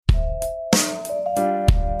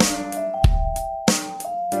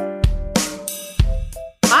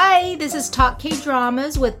is Talk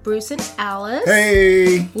K-Dramas with Bruce and Alice.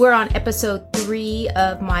 Hey! We're on episode 3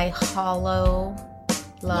 of My Hollow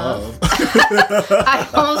Love. I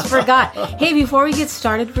almost forgot. Hey, before we get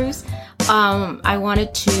started, Bruce, I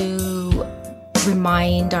wanted to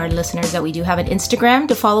remind our listeners that we do have an Instagram,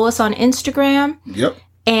 to follow us on Instagram. Yep.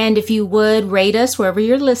 And if you would rate us wherever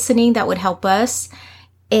you're listening, that would help us.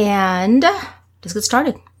 And let's get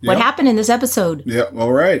started. What happened in this episode? Yeah,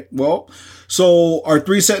 all right. Well, so our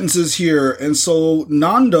 3 sentences here. And so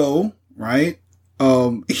Nando, right,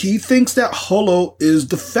 he thinks that Holo is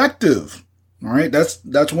defective. All right,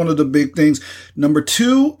 that's one of the big things. Number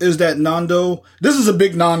 2 is that Nando, this is a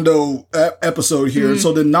big Nando episode here. Mm-hmm.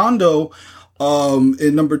 So the Nando,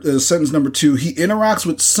 in sentence number 2, he interacts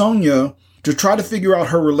with Sonia to try to figure out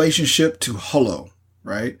her relationship to Holo,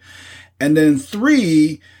 right? And then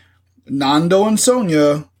 3, Nando and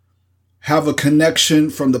Sonia have a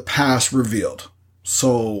connection from the past revealed.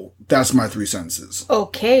 So that's my 3 sentences.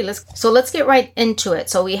 Okay, let's get right into it.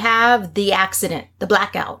 So we have the accident, the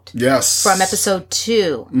blackout. Yes. From episode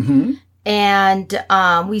 2. Mm-hmm.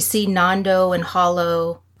 And we see Nando and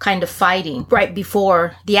Holo kind of fighting right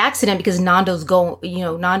before the accident because Nando's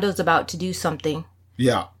about to do something.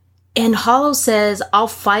 Yeah. And Holo says, "I'll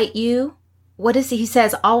fight you." What is he? He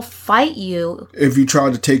says, "I'll fight you if you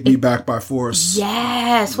try to take me back by force."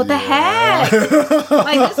 Yes. What the heck?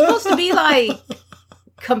 Like, it's supposed to be like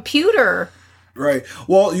computer. Right.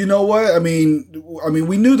 Well, you know what? I mean,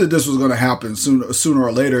 we knew that this was going to happen sooner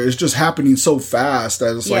or later. It's just happening so fast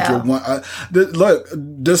that it's like look.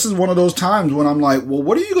 This is one of those times when I'm like, well,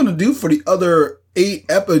 what are you going to do for the other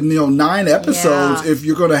 9 episodes if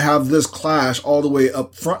you're going to have this clash all the way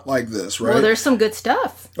up front like this, right? Well, there's some good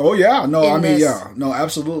stuff. Oh yeah, no,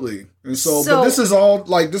 absolutely. And so but this is all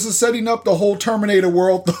like, this is setting up the whole Terminator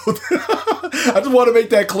world. I just want to make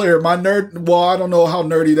that clear. My nerd, well, I don't know how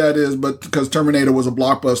nerdy that is, but because Terminator was a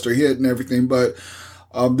blockbuster hit and everything, but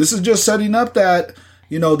this is just setting up that,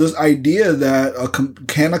 this idea that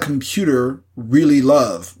can a computer really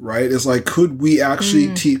love, right? It's like, could we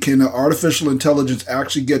actually, can an artificial intelligence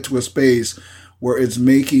actually get to a space where it's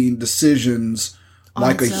making decisions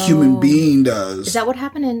like a human being does? Is that what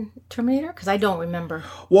happened in Terminator? Because I don't remember.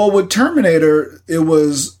 Well, with Terminator, it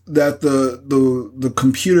was that the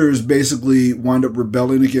computers basically wind up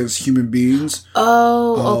rebelling against human beings.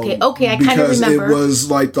 Oh, okay. Okay, I kind of remember. Because it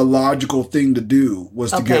was like the logical thing to do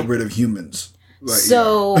was to get rid of humans. Like,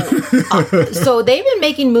 so they've been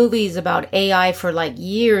making movies about AI for like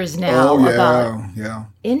years now. Oh, yeah.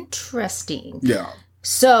 Interesting. Yeah.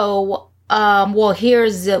 So,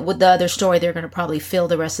 here's with the other story they're going to probably fill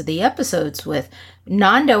the rest of the episodes with.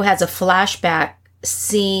 Nando has a flashback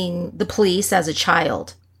seeing the police as a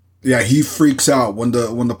child. Yeah, he freaks out when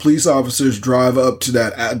the police officers drive up to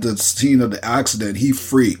the scene of the accident. He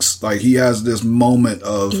freaks, like he has this moment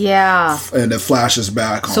of and it flashes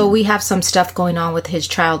back. So we have some stuff going on with his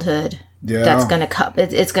childhood. Yeah, that's gonna come.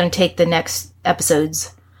 It's gonna take the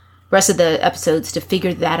rest of the episodes to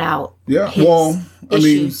figure that out. Yeah,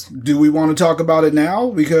 issues. Do we want to talk about it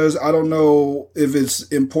now? Because I don't know if it's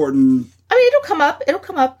important. I mean, it'll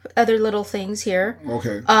come up, other little things here.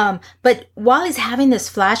 Okay. But while he's having this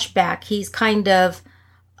flashback, he's kind of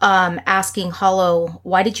asking Holo,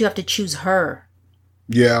 why did you have to choose her?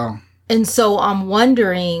 Yeah. And so I'm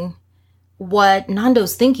wondering what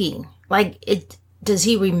Nando's thinking. Like, does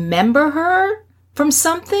he remember her from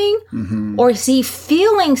something? Mm-hmm. Or is he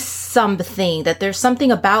feeling something, that there's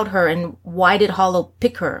something about her, and why did Holo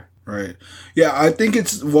pick her? Right. Yeah, I think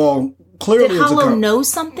clearly, did Holo know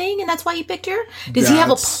something, and that's why he picked her? Does he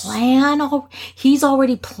have a plan? He's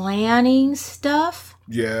already planning stuff?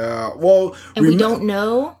 Yeah. Well, and we don't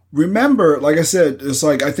know? Remember, like I said, it's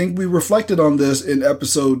like, I think we reflected on this in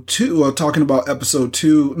episode 2, talking about episode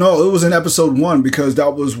 2. No, it was in episode 1, because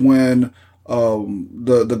that was when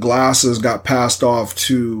the glasses got passed off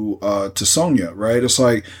to Sonia, right? It's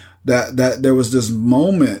like that there was this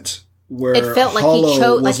moment where it felt like Holo he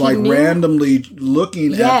chose, was like randomly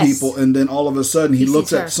looking at people, and then all of a sudden he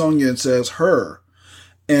looks at Sonia and says her.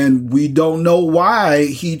 And we don't know why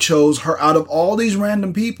he chose her out of all these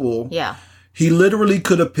random people. Yeah. He literally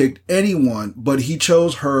could have picked anyone, but he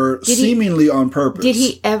chose her seemingly on purpose. Did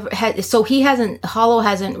he ever Holo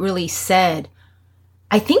hasn't really said,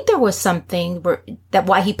 I think there was something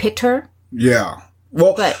why he picked her? Yeah.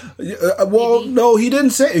 Well, no, he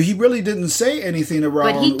didn't say. He really didn't say anything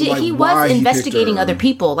around. But he did. He was investigating other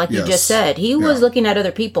people, like you just said. He was looking at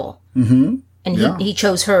other people, and he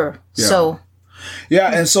chose her. Yeah. So,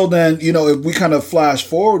 and so then if we kind of flash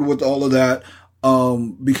forward with all of that,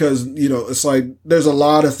 because it's like there's a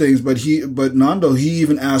lot of things, but Nando he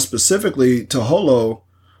even asked specifically to Holo,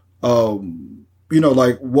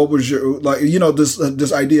 like what was your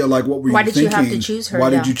this idea, like what were you thinking? Why did you have to choose her? Why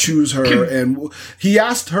did you choose her? And he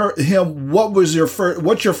asked him what's your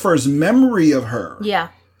first memory of her? Yeah.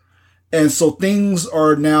 And so things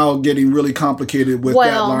are now getting really complicated with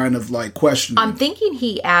that line of like questioning. I'm thinking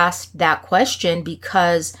he asked that question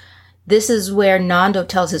because this is where Nando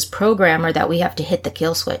tells his programmer that we have to hit the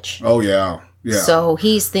kill switch. Oh, yeah. Yeah. So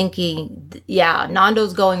he's thinking,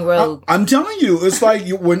 Nando's going rogue. I'm telling you, it's like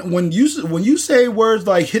when you say words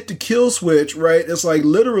like hit the kill switch, right? It's like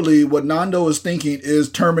literally what Nando is thinking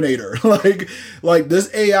is Terminator. like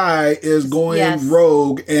this AI is going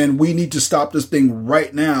rogue and we need to stop this thing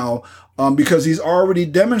right now. Because he's already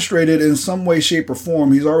demonstrated in some way, shape, or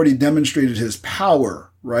form, he's already demonstrated his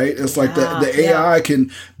power, right? It's like the AI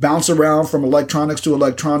can bounce around from electronics to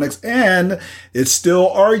electronics, and it's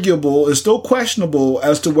still arguable, it's still questionable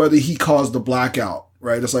as to whether he caused the blackout,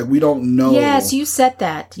 right? It's like we don't know. Yes, you said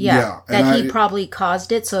that. Yeah. That he probably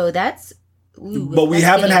caused it, so that's... but we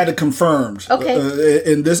haven't had it confirmed. Okay.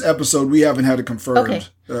 In this episode, we haven't had it confirmed.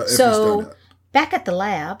 Okay. So, back at the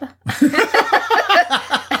lab...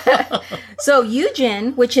 So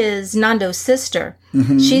Yujin, which is Nando's sister,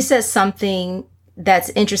 she says something that's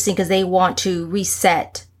interesting because they want to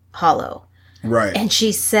reset Hollow. Right. And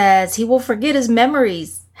she says he will forget his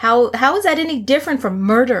memories. How is that any different from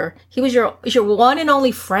murder? He was your one and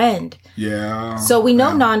only friend. Yeah. So we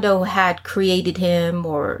know Nando had created him,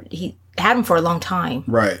 or he had him for a long time.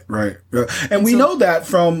 Right. And we know that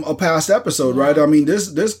from a past episode, right? I mean,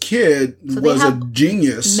 this kid was a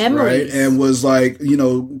genius, memories. Right? And was like,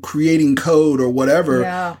 creating code or whatever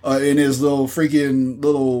in his little freaking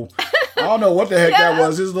little... I don't know what the heck that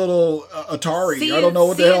was. His little Atari. I don't know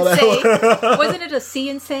what the hell that was. Wasn't it a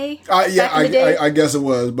CNC? I guess it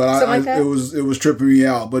was, but it was tripping me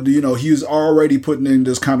out. But he was already putting in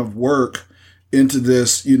this kind of work into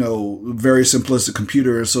this, very simplistic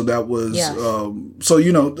computer. So that was,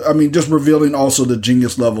 just revealing also the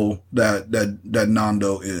genius level that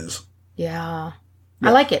Nando is. Yeah.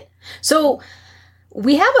 I like it. So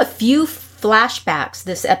we have a few flashbacks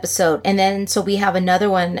this episode, and then so we have another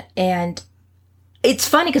one, and it's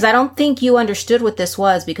funny because I don't think you understood what this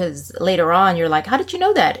was, because later on you're like, how did you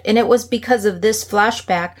know that? And it was because of this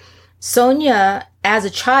flashback. Sonia, as a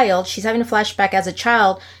child, she's having a flashback as a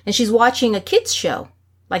child, and she's watching a kids show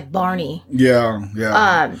like Barney. Yeah.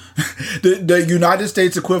 The United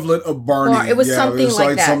States equivalent of Barney. Or it was something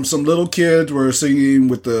like that. Some little kids were singing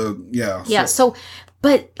with the So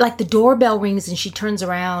but like the doorbell rings and she turns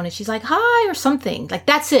around and she's like, hi, or something. Like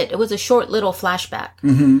that's it. It was a short little flashback.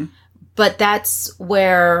 Mm-hmm. But that's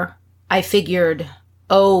where I figured,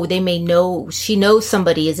 oh, they may know, she knows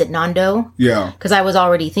somebody. Is it Nando? Yeah. Because I was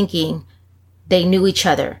already thinking they knew each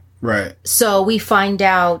other. Right. So we find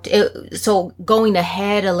out, so going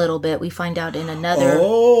ahead a little bit, we find out in another.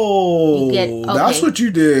 Oh, that's what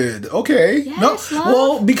you did. Okay. Yes, love.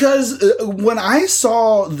 Well, because when I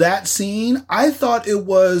saw that scene, I thought it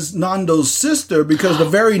was Nando's sister, because the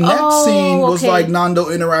very next scene was like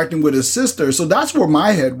Nando interacting with his sister. So that's where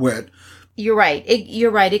my head went. You're right.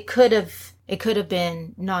 You're right. It could have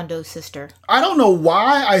been Nando's sister. I don't know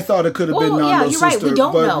why I thought it could have been Nando's sister. Right. We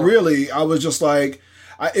don't know. Really, I was just like,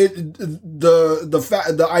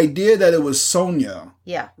 the idea that it was Sonia.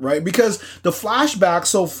 Yeah. Right? Because the flashbacks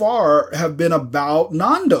so far have been about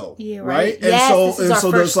Nando. Yeah, right? And yes, this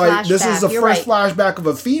is the first flashback of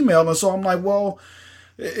a female. And so I'm like, well,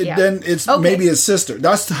 then it's maybe his sister.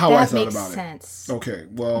 That's how I thought about sense. it. Okay.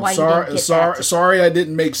 Well, sorry I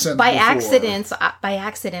didn't make sense by before. accident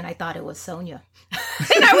I thought it was Sonia.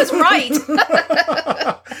 And I was right.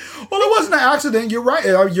 Well, it wasn't an accident. You're right.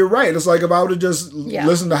 It's like if I would have just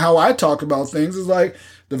listened to how I talk about things, it's like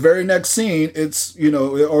the very next scene, it's,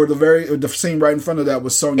 or the scene right in front of that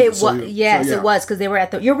was Sonia. It was, because they were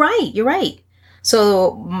at you're right.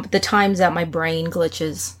 So the times that my brain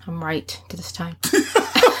glitches, I'm right to this time.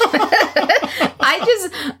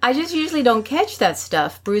 I just usually don't catch that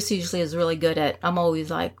stuff. Bruce usually is really good at, I'm always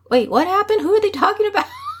like, wait, what happened? Who are they talking about?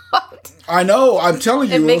 I know. I'm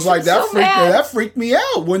telling you, it was like that so freaked me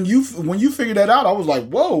out when you figured that out. I was like,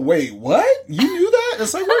 "Whoa, wait, what? You knew that?"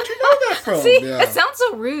 It's like, where'd you know that from? See, it sounds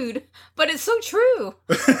so rude, but it's so true.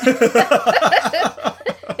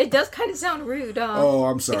 It does kind of sound rude. Oh,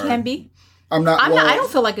 I'm sorry. It can be. I'm not. I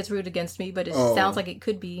don't feel like it's rude against me, but it sounds like it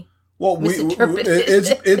could be. Well,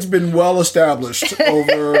 it's been well established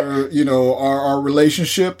over our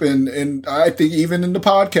relationship, and I think even in the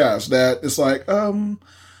podcast that it's like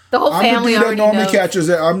The whole I'm the family dude that already normally knows. catches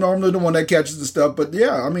it. I'm normally the one that catches the stuff. But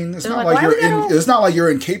yeah, I mean, it's They're not like, like "Why you're we gotta-" it's not like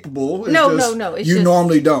you're incapable. It's No, just, no. It's you just-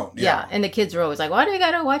 normally don't. Yeah, and the kids are always like, "Why do you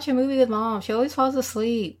gotta watch a movie with mom? She always falls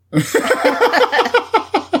asleep."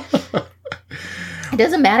 It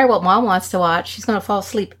doesn't matter what mom wants to watch; she's gonna fall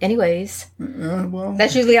asleep anyways. Well,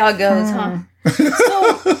 That's usually how it goes, huh?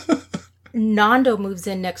 So Nando moves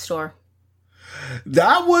in next door.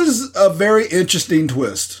 that was a very interesting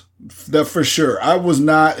twist. That for sure. I was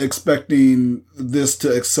not expecting this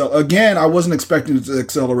to Again, I wasn't expecting it to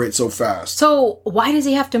accelerate so fast. So why does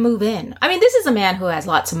he have to move in? I mean, this is a man who has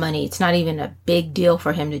lots of money. It's not even a big deal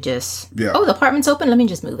for him to just, oh, the apartment's open. Let me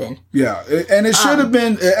just move in. Yeah. And it should have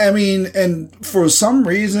been, I mean, and for some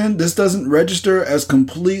reason, this doesn't register as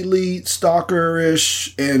completely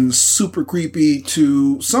stalkerish and super creepy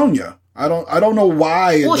to Sonia. I don't know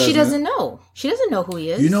why. Well, she doesn't know. She doesn't know who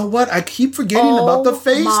he is. You know what? I keep forgetting about the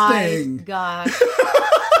face thing. Gosh.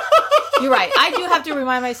 You're right. I do have to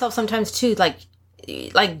remind myself sometimes too, like,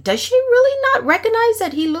 does she really not recognize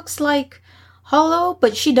that he looks like Hollow?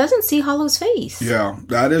 But she doesn't see Hollow's face. Yeah,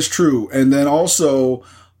 that is true. And then also,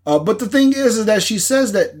 but the thing is that she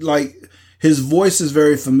says that, like, his voice is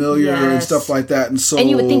very familiar and stuff like that. And so.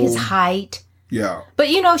 And you would think his height. Yeah. But,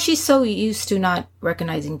 she's so used to not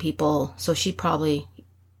recognizing people. So she probably.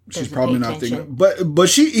 She's probably not thinking. But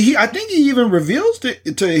I think he even reveals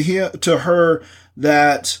to her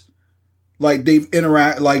that, like, they've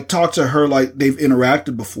talked to her like they've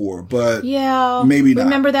interacted before, but yeah, maybe not.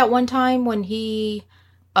 Remember that one time when he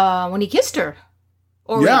kissed her?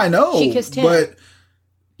 I know. She kissed him. But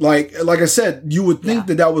like I said, you would think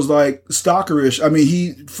that was like stalkerish. I mean,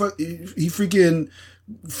 he freaking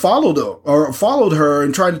followed her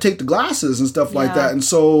and tried to take the glasses and stuff like that. And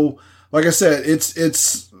so, like I said, it's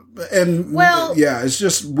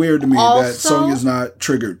just weird to me that Sonia's not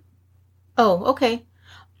triggered. Oh, okay.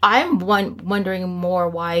 I'm wondering more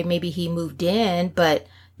why maybe he moved in, but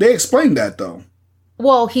they explained that though.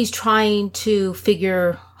 Well, he's trying to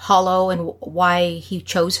figure Hollow and why he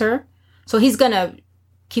chose her, so he's gonna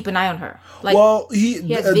keep an eye on her. Like, well,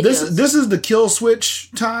 this is the kill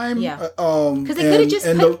switch time. Yeah, because they could have just.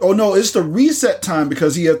 It's the reset time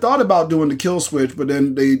because he had thought about doing the kill switch, but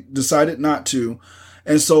then they decided not to.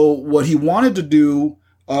 And so what he wanted to do,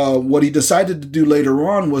 what he decided to do later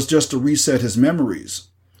on was just to reset his memories.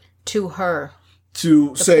 To her.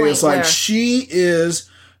 To say it's like she is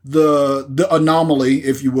the anomaly,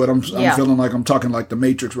 if you would. I'm feeling like I'm talking like the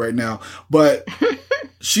Matrix right now. But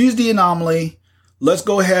she's the anomaly. Let's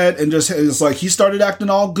go ahead and it's like he started acting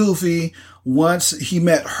all goofy once he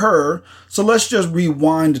met her. So let's just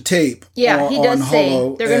rewind the tape. Yeah, he does say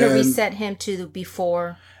Hollow they're going to reset him to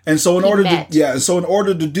before. And so in order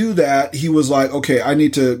to do that, he was like, okay, I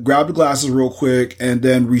need to grab the glasses real quick and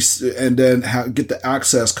then get the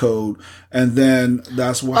access code. And then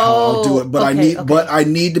that's how I'll do it. But I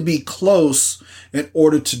need to be close in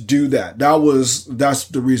order to do that. That's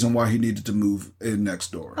the reason why he needed to move in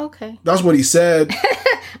next door. Okay. That's what he said.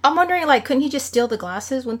 I'm wondering, like, couldn't he just steal the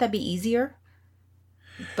glasses? Wouldn't that be easier?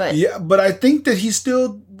 But yeah, but I think that he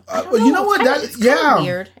still. You know what? It's kind of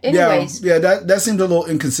weird. Anyways, that seems a little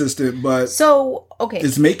inconsistent, but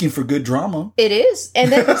it's making for good drama. It is,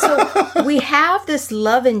 and then so we have this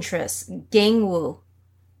love interest, Gangwoo.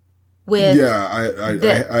 With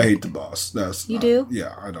I hate the boss. You do?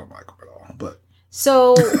 Yeah, I don't like him at all. But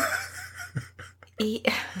so, do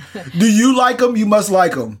you like him? You must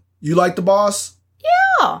like him. You like the boss?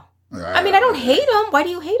 Yeah. I mean, I don't hate him. Why do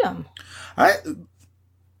you hate him?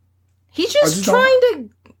 He's just trying to.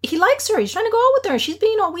 He likes her. He's trying to go out with her. And she's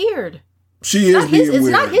being all weird. She is being weird. It's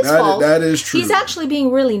not his fault. That is true. He's actually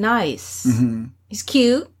being really nice. Mm-hmm. He's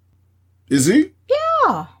cute. Is he?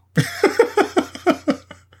 Yeah.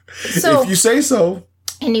 So, if you say so.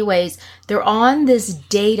 Anyways, they're on this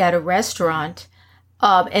date at a restaurant.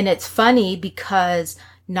 And it's funny because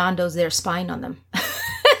Nando's there spying on them.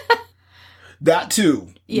 That too.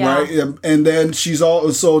 Yeah. Right? And then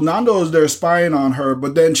so Nando is there spying on her,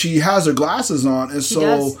 but then she has her glasses on. And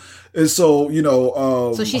so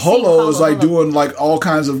Hollow is like doing like all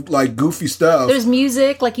kinds of like goofy stuff. There's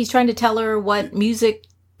music, like he's trying to tell her what music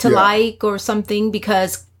to like or something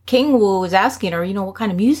because King Woo is asking her, what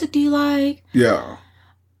kind of music do you like? Yeah.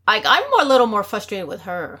 Like, I'm a little more frustrated with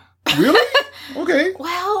her. Really? Okay.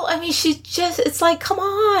 Well, I mean, it's like, come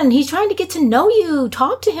on. He's trying to get to know you.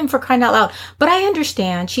 Talk to him for crying out loud. But I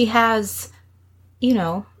understand. She has,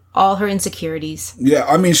 all her insecurities. Yeah,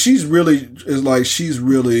 I mean, she's really.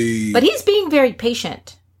 But he's being very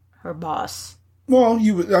patient, her boss. Well,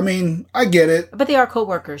 I get it. But they are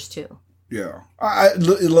co-workers, too. Yeah.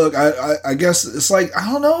 Look. I guess it's like I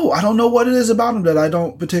don't know what it is about him that I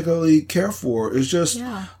don't particularly care for. It's just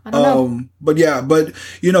I don't know. But when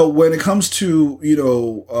it comes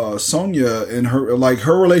to Sonya and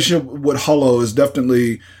her relationship with Hollow is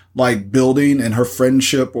definitely like building, and her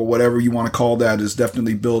friendship or whatever you want to call that is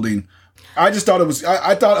definitely building. I just thought it was.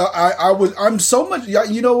 I'm so much.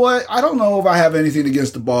 You know what? I don't know if I have anything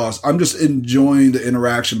against the boss. I'm just enjoying the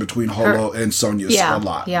interaction between Hollow and Sonya a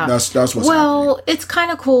lot. Yeah, that's what's happening. It's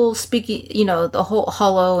kind of cool. Speaking, the whole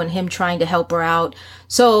Hollow and him trying to help her out.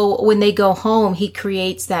 So when they go home, he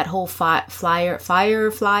creates that whole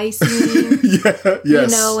firefly scene.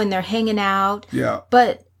 Yes. And they're hanging out. Yeah,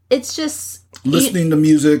 but it's just listening to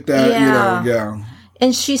music that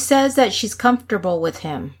And she says that she's comfortable with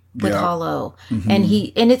him. With Hollow.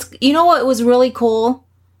 Mm-hmm. And it's, what was really cool?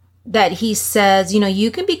 That he says,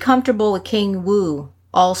 you can be comfortable with King Wu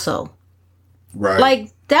also. Right.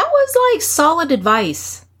 Like, that was like solid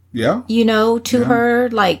advice. Yeah. To her,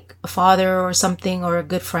 like a father or something or a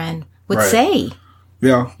good friend would say.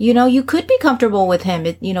 Yeah. You could be comfortable with him.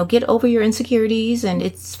 Get over your insecurities and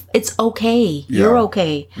it's okay. Yeah. You're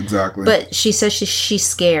okay. Exactly. But she says she's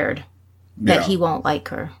scared that he won't like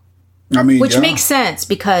her. I mean, which makes sense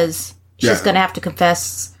because she's going to have to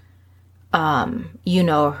confess,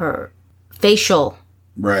 her facial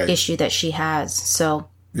issue that she has. So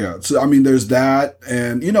yeah, so I mean, there's that,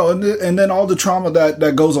 and and then all the trauma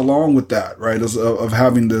that goes along with that, right? Of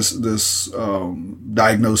having this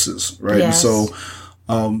diagnosis, right? Yes.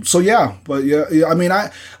 And so yeah, but yeah, I mean,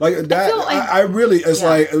 I like that. I really, it's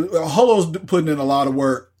like Hollow's putting in a lot of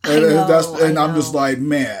work, and I'm just like,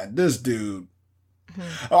 man, this dude.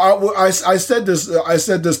 I said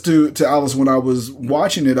this to Alice when I was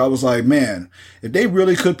watching it. I was like, man, if they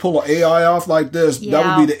really could pull an AI off like this,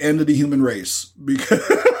 that would be the end of the human race,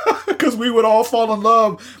 because we would all fall in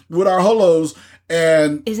love with our Hollows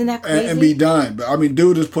and isn't that crazy? And be done. But I mean,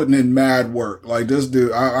 dude is putting in mad work. Like this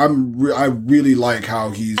dude, I really like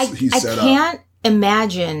how he's set up. I can't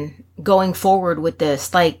imagine going forward with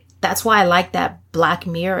this. Like that's why I like that Black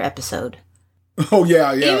Mirror episode. Oh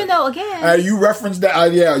yeah. Even though again, you referenced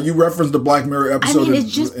that. You referenced the Black Mirror episode. I mean, it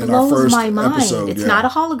just blows my mind. It's not a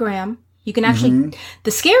hologram. You can actually.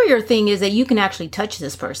 The scarier thing is that you can actually touch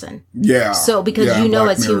this person. Yeah. So because as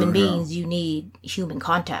Black human beings, you need human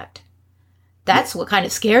contact. That's what kind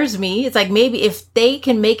of scares me. It's like maybe if they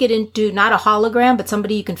can make it into not a hologram, but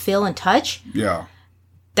somebody you can feel and touch. Yeah.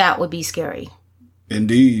 That would be scary.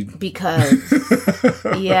 Indeed. Because,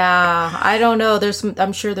 I don't know.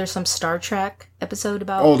 I'm sure there's some Star Trek episode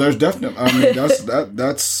about. Oh, there's definitely. I mean,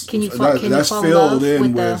 that's. Can you fall in love with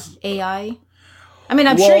the AI? I mean,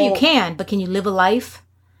 I'm sure you can, but can you live a life?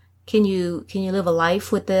 Can you live a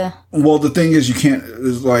life with the? Well, the thing is, you can't.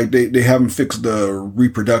 It's like they haven't fixed the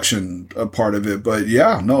reproduction part of it, but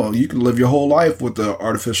you can live your whole life with the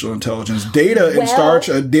artificial intelligence. Data in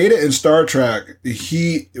Star Trek,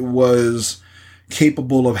 he was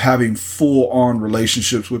capable of having full-on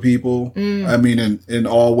relationships with people. I mean, in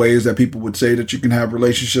all ways that people would say that you can have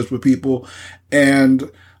relationships with people.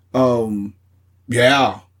 And, no,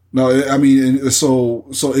 I mean, so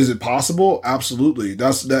is it possible? Absolutely.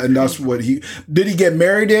 That's what did he get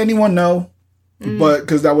married to anyone? No, but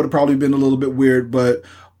cause that would have probably been a little bit weird, but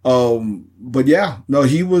yeah, no,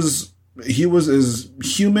 he was as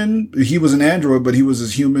human. He was an android, but he was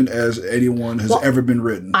as human as anyone has ever been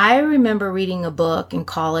written. I remember reading a book in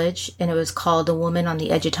college, and it was called "A Woman on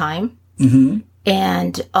the Edge of Time." Mm-hmm.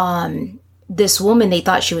 And this woman, they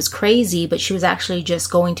thought she was crazy, but she was actually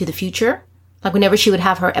just going to the future. Like whenever she would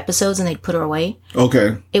have her episodes, and they'd put her away.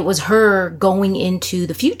 Okay, it was her going into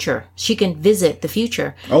the future. She can visit the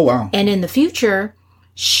future. Oh wow! And in the future,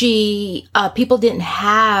 people didn't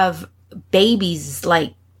have babies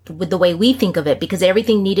like with the way we think of it, because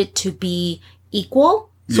everything needed to be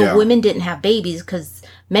equal. So women didn't have babies because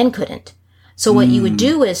men couldn't. So what you would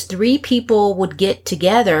do is 3 people would get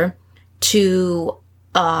together to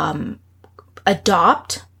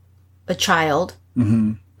adopt a child.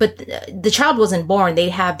 Mm-hmm. But the child wasn't born. They'd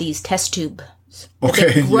have these test tubes.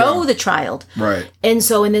 They grow the child. Right. And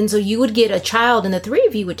so you would get a child, and the 3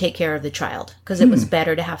 of you would take care of the child, because it was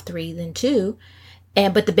better to have 3 than 2.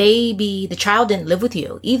 But the child didn't live with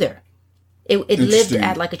you either. It lived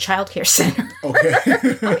at like a child care center. Okay.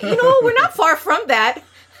 I mean, we're not far from that.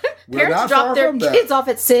 Parents drop their kids off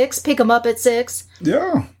at 6, pick them up at 6.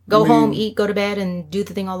 Yeah. Go home, eat, go to bed, and do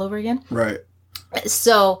the thing all over again. Right.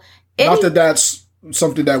 So. Not that that's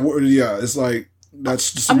something that, it's like,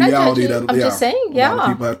 that's just a reality that, I'm just saying, a lot of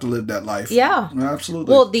people have to live that life. Yeah.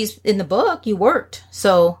 Absolutely. Well, in the book, you worked.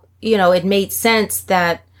 So, it made sense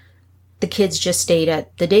that the kids just stayed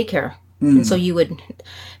at the daycare And so you would,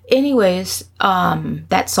 anyways,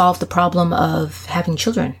 that solved the problem of having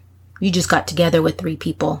children. You just got together with 3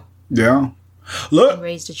 people. Yeah. Look, and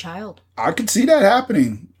raised a child. I could see that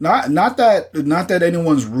happening. Not that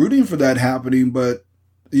anyone's rooting for that happening, but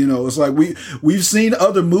you know, it's like we've seen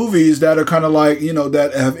other movies that are kind of like, you know,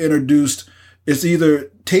 that have introduced, it's either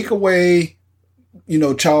take away, you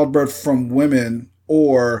know, childbirth from women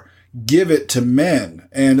or give it to men.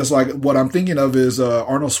 And it's like, what I'm thinking of is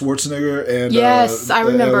Arnold Schwarzenegger. And yes, I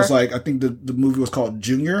remember. It was like, I think the movie was called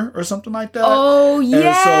Junior or something like that. Oh,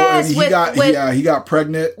 yes. And he got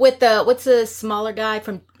pregnant. With what's the smaller guy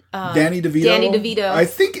from Danny DeVito. Danny DeVito. I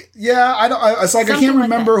think, it's like, something I can't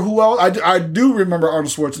remember who else. I do remember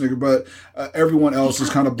Arnold Schwarzenegger, but everyone else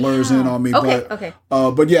just kind of blurs in on me. Okay.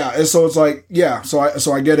 But yeah, and so it's like, yeah, so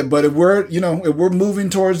I get it. But if we're moving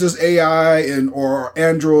towards this AI or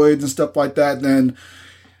androids and stuff like that, then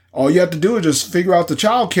all you have to do is just figure out the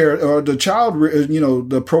child care or the child, you know,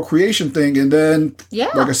 the procreation thing. And then,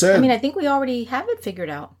 like I said, I mean, I think we already have it figured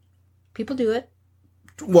out. People do it.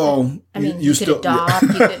 Well, I mean, you could adopt, you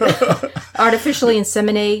could artificially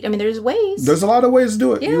inseminate. I mean, there's ways. There's a lot of ways to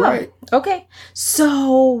do it. Yeah. You're right. Okay.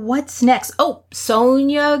 So what's next? Oh,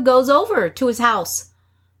 Sonia goes over to his house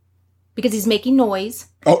because he's making noise.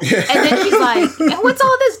 Oh, yeah. And then she's like, what's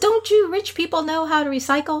all this? Don't you rich people know how to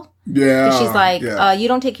recycle? Yeah. And she's like, you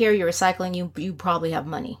don't take care of your recycling. You probably have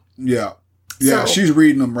money. Yeah. Yeah, so, she's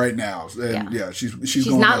reading them right now, and she's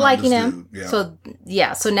going not liking him.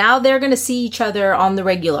 Yeah. So now they're going to see each other on the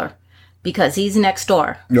regular because he's next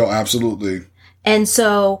door. No, absolutely. And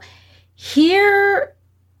so here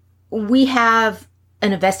we have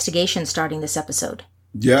an investigation starting this episode.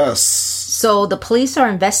 Yes. So the police are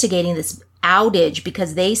investigating this outage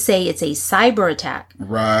because they say it's a cyber attack.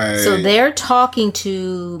 Right. So they're talking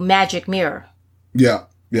to Magic Mirror. Yeah.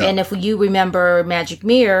 Yeah. And if you remember Magic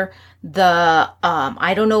Mirror,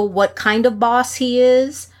 I don't know what kind of boss he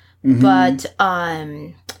is, but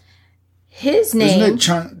his name... Isn't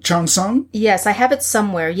it Chang Sung? Yes, I have it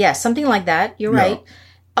somewhere. Yes, something like that. You're right.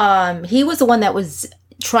 He was the one that was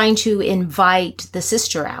trying to invite the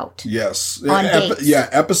sister out. Yes. On dates.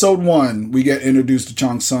 Episode 1, we get introduced to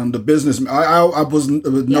Chang Sung, the businessman. I was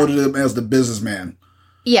noted him as the businessman.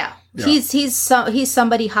 Yeah. He's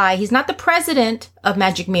somebody high. He's not the president of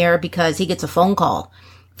Magic Mirror because he gets a phone call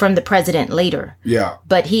from the president later. Yeah.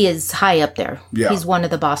 But he is high up there. Yeah. He's one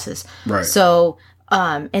of the bosses. Right. So,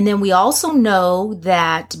 and then we also know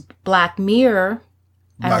that Black Mirror.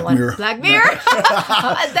 Black Mirror.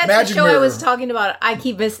 That's the show Mirror. I was talking about. I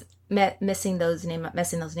keep messing those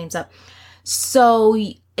names up. So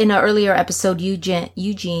in an earlier episode, Eugene.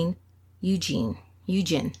 Let's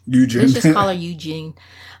just call her Eugene.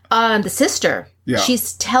 The sister. Yeah.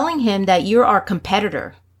 She's telling him that you're our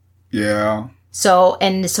competitor. Yeah. So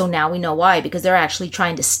now we know why, because they're actually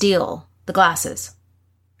trying to steal the glasses.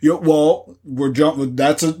 Yeah, well, we're jumping.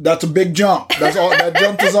 That's a big jump. That's all. That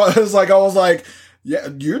jump is all. It's like I was like, yeah,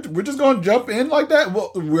 we're just going to jump in like that.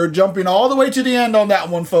 Well, we're jumping all the way to the end on that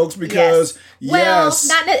one, folks, because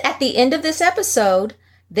not at the end of this episode.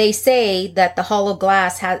 They say that the hollow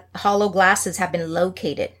glasses have been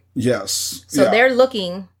located. Yes. So they're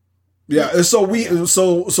looking. Yeah, so we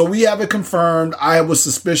have it confirmed. I was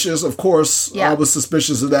suspicious, of course. Yeah. I was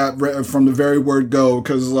suspicious of that from the very word go,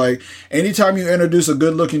 because like anytime you introduce a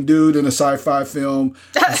good-looking dude in a sci-fi film,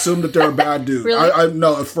 assume that they're a bad dude. Really? I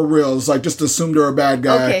no, for real. It's like just assume they're a bad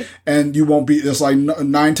guy, and you won't be. It's like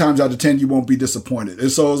 9 times out of 10 you won't be disappointed.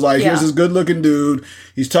 And so it's like here's this good-looking dude.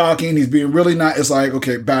 He's talking. He's being really nice. It's like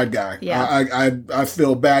okay, bad guy. Yeah. I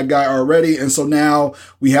feel bad guy already, and so now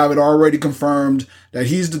we have it already confirmed that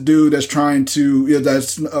he's the dude that's trying to,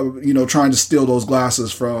 trying to steal those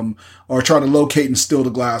glasses from, or trying to locate and steal the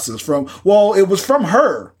glasses from. Well, it was from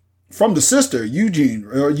her, from the sister, Eugene,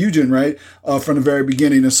 right? From the very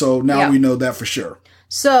beginning. And so now we know that for sure.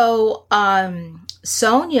 So,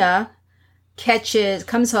 Sonia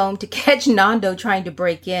comes home to catch Nando trying to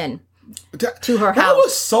break in to her house. That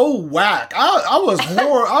was so whack. I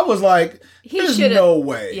was like, there's no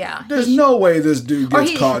way. Yeah. There's no way this dude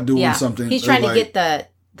gets caught doing something. He's trying to get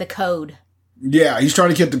the code. Yeah, he's trying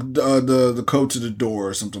to get the code to the door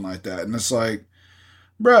or something like that. And it's like,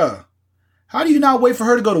 bruh, how do you not wait for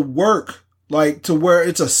her to go to work? Like, to where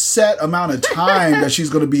it's a set amount of time that she's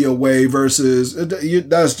going to be away versus...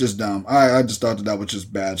 that's just dumb. I just thought that was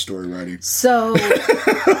just bad story writing. So,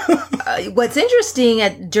 what's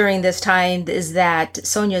interesting during this time is that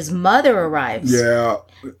Sonia's mother arrives. Yeah.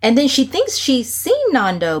 And then she thinks she's seen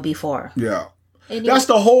Nando before. Yeah. That's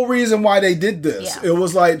the whole reason why they did this. Yeah. It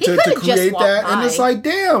was like to create that. And it's like,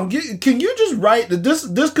 damn, can you just write that?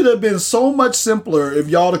 This could have been so much simpler if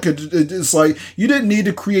y'all could. It's like you didn't need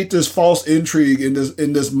to create this false intrigue in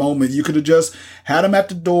this moment. You could have just had him at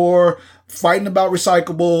the door fighting about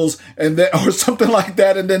recyclables and then or something like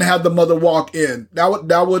that, and then have the mother walk in.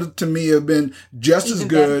 That would to me have been just as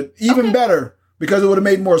good, even better. Because it would have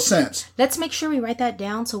made more sense. Let's make sure we write that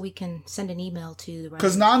down so we can send an email to the right.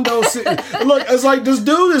 Because Nando, look, it's like this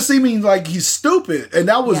dude is seeming like he's stupid, and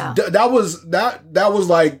that was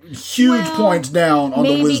like huge points down on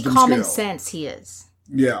the wisdom scale. Maybe common sense he is.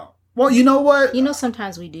 Yeah. Well, you know what?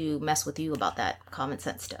 Sometimes we do mess with you about that common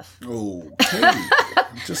sense stuff. Okay.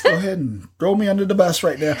 Just go ahead and throw me under the bus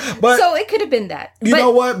right now. But so it could have been that. You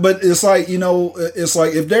know what? But it's like, it's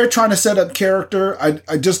like if they're trying to set up character,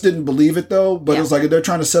 I just didn't believe it though. But it's like if they're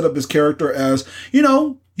trying to set up his character as,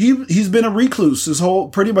 he's been a recluse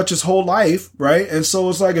pretty much his whole life, right? And so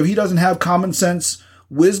it's like if he doesn't have common sense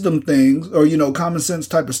wisdom things or common sense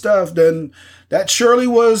type of stuff, then that surely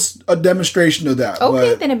was a demonstration of that.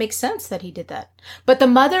 Okay, then it makes sense that he did that. But the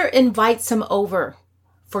mother invites him over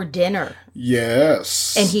for dinner.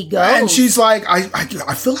 Yes. And he goes. And she's like, I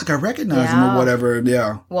feel like I recognize him or whatever.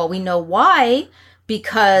 Yeah. Well, we know why,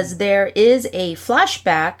 because there is a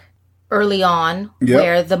flashback early on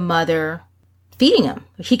where the mother feeding him.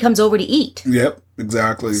 He comes over to eat. Yep,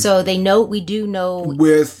 exactly. So we do know.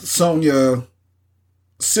 With Sonia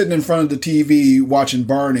sitting in front of the TV watching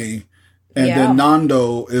Barney, and then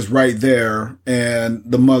Nando is right there, and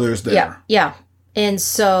the mother's there. Yeah, yeah. And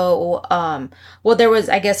so, there was,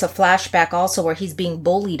 I guess, a flashback also where he's being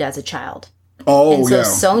bullied as a child. Oh, and so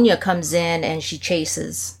Sonia comes in and she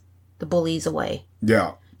chases the bullies away.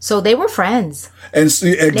 Yeah. So they were friends. And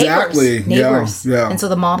exactly. Neighbors. Yeah. And so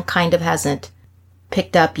the mom kind of hasn't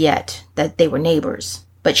picked up yet that they were neighbors,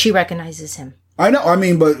 but she recognizes him. I know. I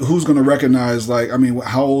mean, but who's going to recognize,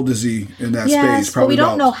 how old is he in that space? Probably but we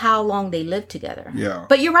don't know how long they lived together. Yeah.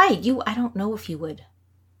 But you're right. I don't know if you would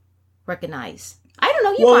recognize. I don't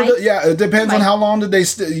know. You might. It depends on how long did they,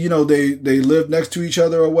 they lived next to each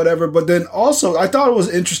other or whatever. But then also, I thought it was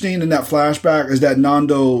interesting in that flashback is that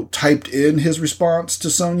Nando typed in his response to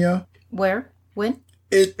Sonia. Where? When?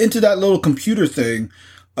 Into that little computer thing.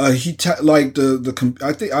 I feel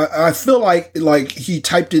like he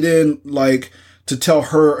typed it in to tell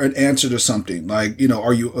her an answer to something.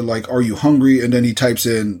 Are you hungry? And then he types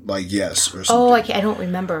in yes or something. Oh, I don't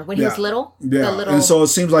remember when he was little. Yeah, and so it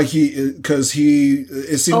seems like it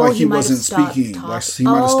seemed like he wasn't speaking. He might have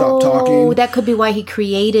stopped talking. Oh, that could be why he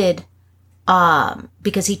created,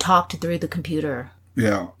 because he talked through the computer.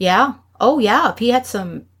 Yeah. Yeah. Oh, yeah. If he had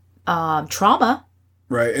some trauma.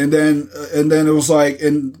 Right. And then it was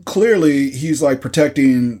and clearly he's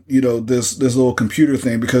protecting, this little computer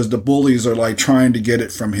thing because the bullies are trying to get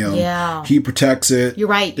it from him. Yeah. He protects it. You're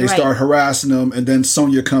right. They start harassing him. And then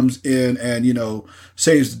Sonia comes in and,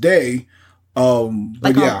 saves the day.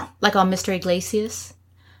 Like on Mr. Iglesias,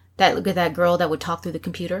 that girl that would talk through the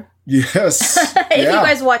computer. Yes. If you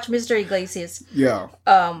guys watch Mr. Iglesias. Yeah.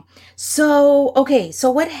 So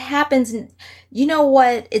what happens? You know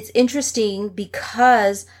what? It's interesting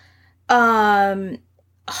because Hollow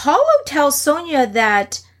tells Sonia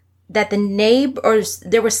that the neighbor or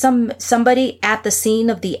there was somebody at the scene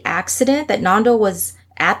of the accident, that Nando was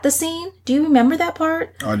at the scene. Do you remember that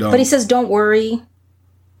part? I don't. But he says, don't worry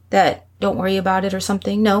about it or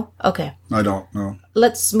something. No? Okay. I don't know.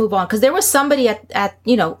 Let's move on. Because there was somebody at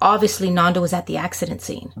obviously Nando was at the accident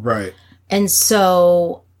scene. Right. And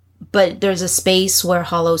so, but there's a space where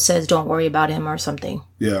Hollow says, don't worry about him or something.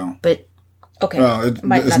 Yeah. But, okay.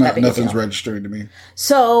 Nothing's registering to me.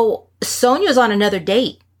 So, Sonia's on another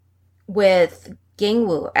date with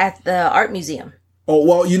Gangwoo at the art museum. Oh,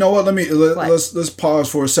 well, you know what? Let's pause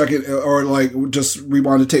for a second or just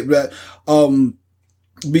rewind the tape. That,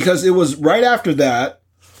 because it was right after that.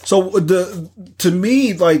 So to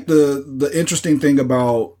me, the interesting thing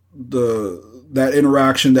about that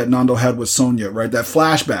interaction that Nando had with Sonia, right? That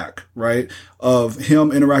flashback, right? Of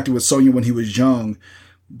him interacting with Sonia when he was young,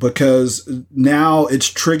 because now it's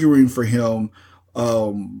triggering for him,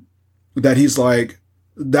 that he's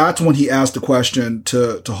that's when he asked the question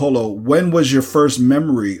to Holo, when was your first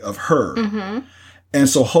memory of her? Mm-hmm. And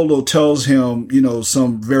so Holo tells him,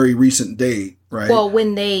 some very recent date, right? Well,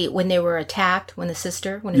 when they were attacked, when the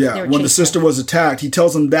sister was attacked, he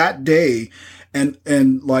tells him that day, and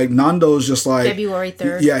Nando's just February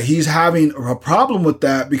 3rd. Yeah, he's having a problem with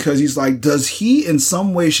that because he's does he in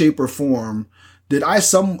some way, shape, or form?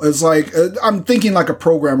 I'm thinking like a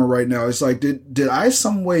programmer right now. It's did I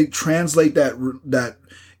some way translate that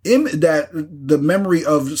that the memory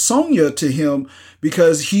of Sonya to him,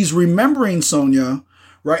 because he's remembering Sonya,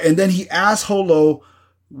 right? And then he asks Holo,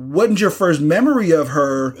 "Wasn't your first memory of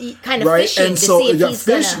her?" Kind of right? fishing And to so see if he's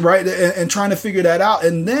gonna... right, and trying to figure that out.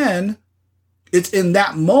 And then it's in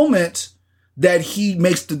that moment that he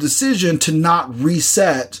makes the decision to not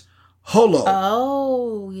reset Holo.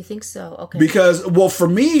 Oh, you think so? Okay. Because, well, for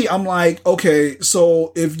me, I'm like, okay,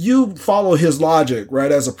 so if you follow his logic,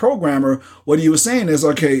 right, as a programmer, what he was saying is,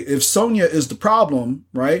 okay, if Sonya is the problem,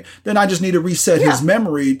 right, then I just need to reset his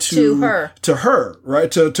memory to her,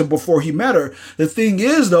 right, to before he met her. The thing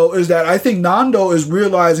is, though, is that I think Nando is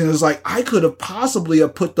realizing is like, I could have possibly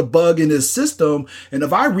have put the bug in his system, and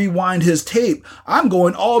if I rewind his tape, I'm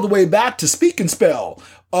going all the way back to Speak and Spell.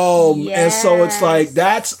 And so it's like,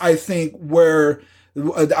 that's, I think, where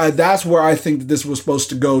I think that this was supposed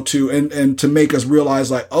to go to, and to make us realize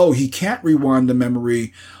like, oh, he can't rewind the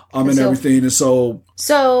memory, and everything. And so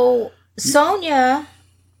Sonya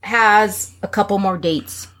has a couple more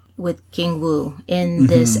dates with King Wu in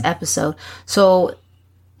this episode. So,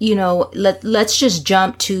 let's just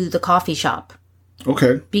jump to the coffee shop.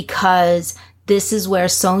 Okay. Because this is where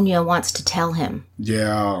Sonya wants to tell him.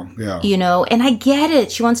 Yeah. And I get it.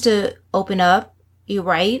 She wants to open up. You're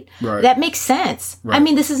right. Right. That makes sense. Right. I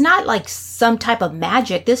mean, this is not like some type of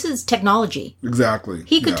magic. This is technology. Exactly.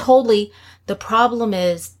 He could totally... The problem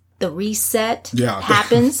is the reset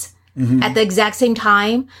happens at the exact same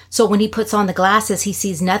time. So when he puts on the glasses, he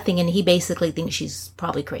sees nothing, and he basically thinks she's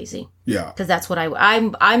probably crazy. Yeah. Because that's what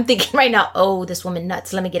I'm thinking right now. Oh, this woman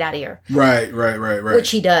nuts. Let me get out of here. Right. Which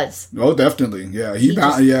he does. Oh, definitely. Yeah. He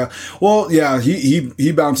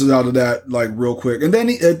bounces out of that like real quick. And then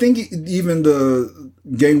I think even the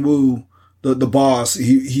Gang Wu, the boss,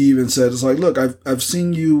 he even said, it's like, look, I've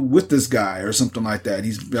seen you with this guy or something like that.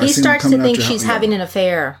 He starts to think she's having an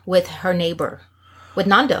affair with her neighbor, with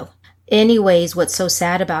Nando. Anyways, what's so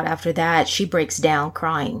sad about after that, she breaks down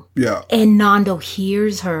crying. Yeah. And Nando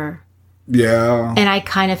hears her. Yeah. And I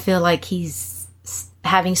kind of feel like he's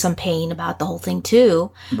having some pain about the whole thing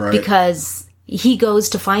too. Right. Because he goes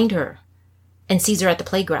to find her and sees her at the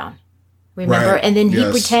playground. Remember? Right. And then he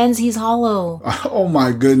pretends he's Holo. Oh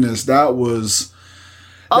my goodness. It was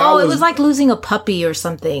like losing a puppy or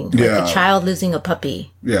something. Like a child losing a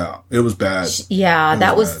puppy. Yeah. It was bad. Yeah,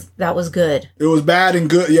 that was good. It was bad and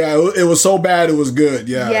good. Yeah, it was so bad it was good.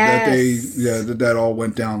 Yeah. Yes. That all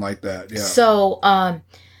went down like that. Yeah. So,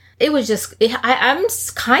 it was just I'm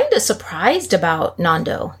kind of surprised about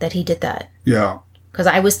Nando that he did that. Yeah. Because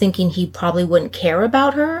I was thinking he probably wouldn't care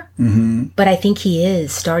about her. Mm-hmm. But I think he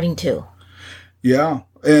is starting to. Yeah.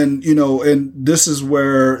 And, and this is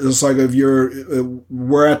where it's like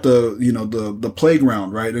we're at the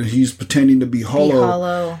playground, right? And he's pretending to be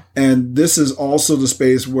Holo. And this is also the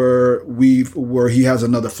space where he has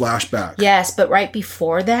another flashback. Yes. But right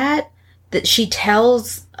before that she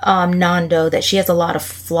tells Nando that she has a lot of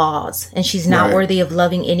flaws and she's not worthy of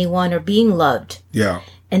loving anyone or being loved. Yeah.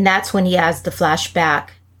 And that's when he has the flashback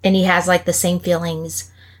and he has like the same feelings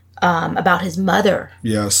about his mother.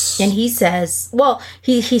 Yes. And he says,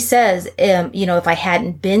 he says, if I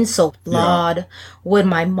hadn't been so flawed, would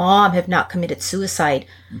my mom have not committed suicide?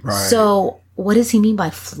 Right. So what does he mean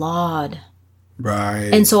by flawed?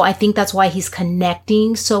 Right. And so I think that's why he's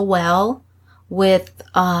connecting so well with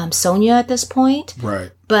Sonya at this point.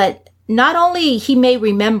 Right. But not only he may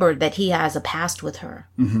remember that he has a past with her,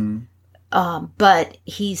 but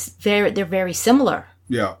they're very similar.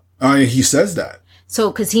 Yeah. He says that. So,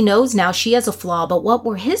 because he knows now she has a flaw, but what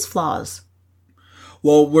were his flaws?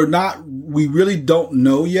 Well, we really don't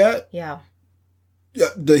know yet. Yeah.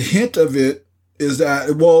 The hint of it is that,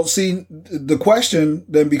 the question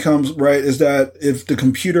then becomes, right, is that if the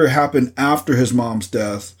computer happened after his mom's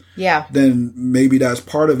death, then maybe that's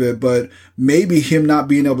part of it. But maybe him not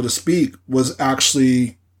being able to speak was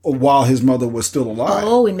actually while his mother was still alive.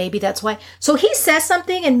 Oh, and maybe that's why. So he says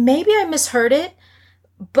something, and maybe I misheard it.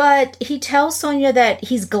 But he tells Sonya that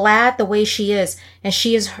he's glad the way she is, and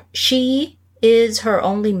she is her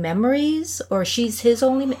only memories, or she's his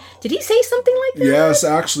only. Did he say something like that? Yes,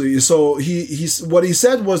 actually. So what he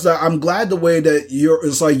said was that I'm glad the way that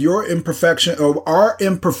your imperfection or our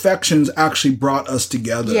imperfections actually brought us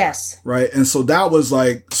together. Yes. Right. And so that was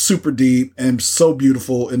like super deep and so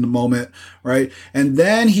beautiful in the moment. Right. And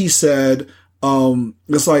then he said,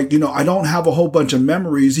 it's like, I don't have a whole bunch of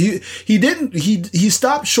memories. He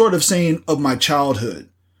stopped short of saying of my childhood,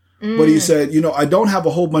 but he said, I don't have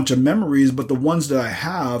a whole bunch of memories, but the ones that I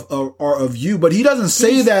have are of you. But he doesn't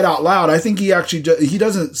say that out loud. I think he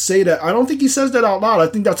doesn't say that. I don't think he says that out loud. I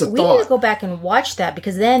think that's a thought. We need to go back and watch that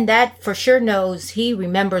because then that for sure knows he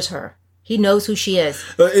remembers her. He knows who she is.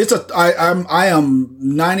 I am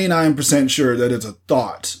 99% sure that it's a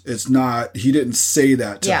thought. It's not, he didn't say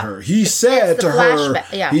that to her. He said to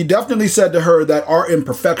her, he definitely said to her that our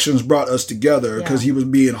imperfections brought us together because he was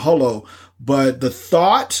being hollow. But the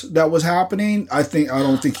thought that was happening, I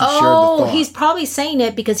don't think he shared the thought. He's probably saying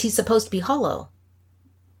it because he's supposed to be hollow.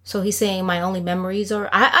 So he's saying my only memories are,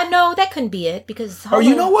 I know that couldn't be it because hollow,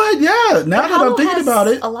 you know what? Yeah. Now that I'm thinking about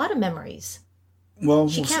it. A lot of memories. Well,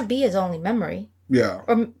 she can't be his only memory. Yeah.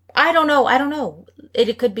 Or I don't know.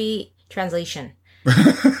 It could be translation.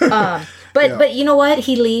 But you know what?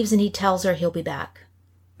 He leaves and he tells her he'll be back.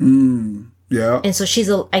 Yeah. And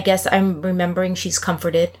so I guess I'm remembering she's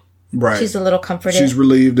comforted. Right. She's a little comforted. She's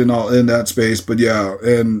relieved in that space. But yeah.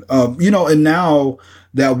 And, and now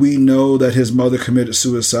that we know that his mother committed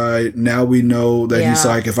suicide, now we know that he's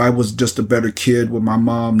like, if I was just a better kid with my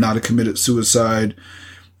mom, not have committed suicide.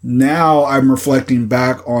 Now I'm reflecting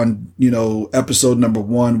back on, episode number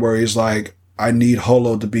 1 where he's like, I need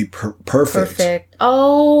Holo to be perfect. Perfect.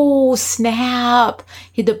 Oh, snap.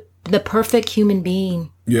 The perfect human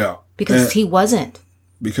being. Yeah. Because he wasn't.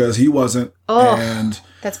 Oh, and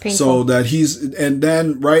that's painful. So that and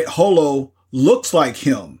then, right, Holo looks like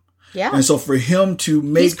him. Yeah. And so for him to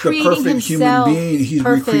make the perfect human being, he's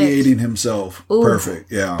recreating himself. Ooh,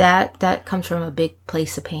 perfect. Yeah. That comes from a big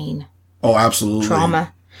place of pain. Oh, absolutely.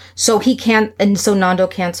 Trauma. So so Nando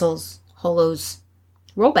cancels Holo's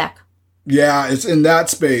rollback. Yeah, it's in that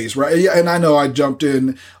space, right? Yeah, and I know I jumped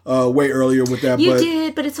in way earlier with that. You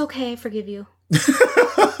did, but it's okay. I forgive you.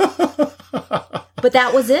 But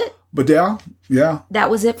that was it. But yeah. That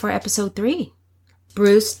was it for episode 3.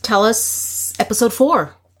 Bruce, tell us episode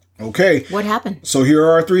 4. Okay. What happened? So here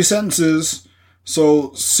are our 3 sentences.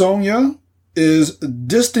 So Sonia is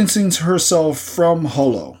distancing herself from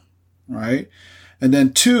Holo, right? And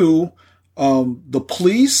then 2, the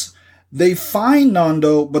police, they find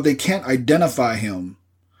Nando, but they can't identify him.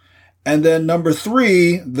 And then number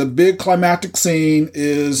 3, the big climactic scene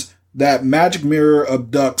is that magic mirror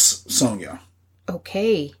abducts Sonia.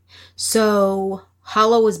 Okay. So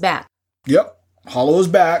Holo is back. Yep. Holo is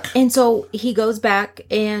back. And so he goes back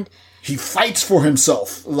and he fights for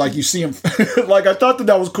himself. Like you see him, like I thought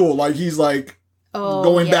that was cool. Like he's like,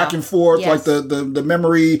 going back and forth, like the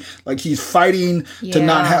memory, like he's fighting to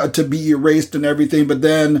not have to be erased and everything. But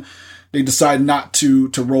then they decide not to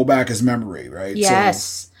roll back his memory, right?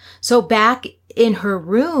 Yes. So back in her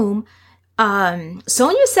room,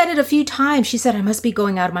 Sonia said it a few times. She said, I must be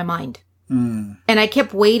going out of my mind. And I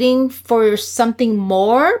kept waiting for something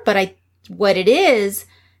more, but what it is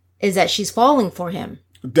that she's falling for him.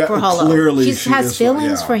 For Holo. Clearly she has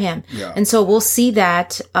feelings for him. Yeah. And so we'll see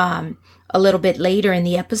that a little bit later in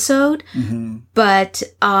the episode. Mm-hmm. But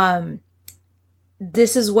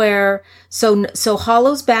this is where so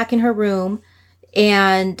Holo's back in her room,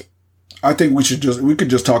 and I think we could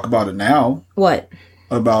just talk about it now. What?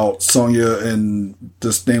 About Sonia and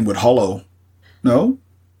this thing with Holo. No?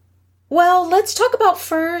 Well, let's talk about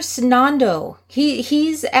first Nando.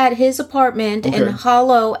 He's at his apartment, and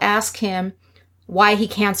Holo asks him why he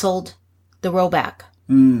canceled the rollback.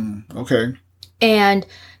 Okay. And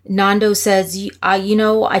Nando says,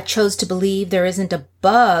 I chose to believe there isn't a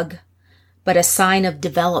bug, but a sign of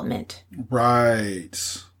development. Right.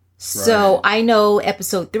 So I know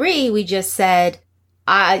episode 3, we just said,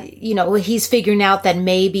 he's figuring out that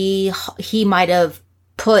maybe he might have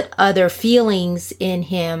put other feelings in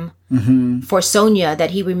him for Sonia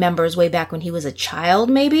that he remembers way back when he was a child,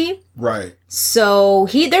 maybe. Right. So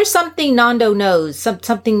there's something Nando knows,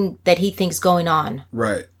 something that he thinks going on.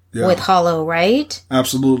 Right. Yeah. With Holo, right?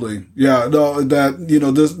 Absolutely. Yeah. No,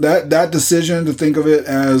 that decision to think of it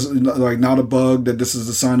as like not a bug, that this is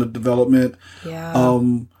a sign of development. Yeah.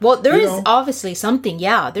 Well, there is obviously something.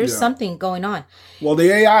 Yeah. There's something going on. Well,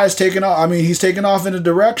 the AI is taking off. I mean, he's taken off in a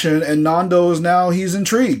direction, and Nando is he's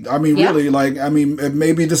intrigued. I mean, really,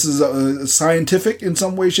 maybe this is scientific in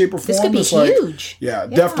some way, shape, or form. This could be huge.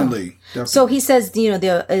 Definitely. So he says,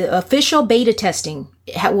 the official beta testing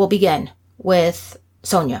will begin with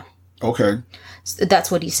Sonia. Okay. That's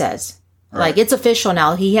what he says. Right. It's official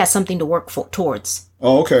now. He has something to work towards.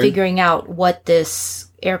 Oh, okay. Figuring out what this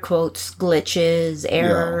air quotes glitch is,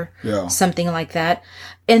 error, something like that.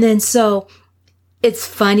 And then so it's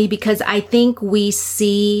funny because I think we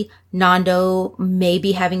see Nando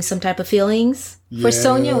maybe having some type of feelings for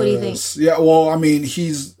Sonia. What do you think? Yeah, well, I mean,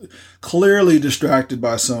 he's clearly distracted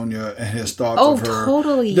by Sonia and his thoughts of her. Oh,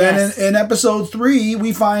 totally, Then in episode 3,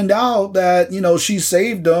 we find out that, she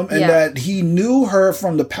saved him and that he knew her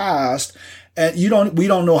from the past. And we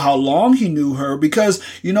don't know how long he knew her, because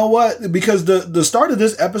you know what? Because the start of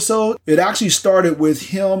this episode, it actually started with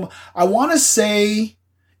him. I want to say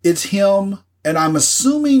it's him, and I'm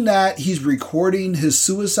assuming that he's recording his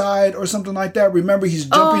suicide or something like that. Remember, he's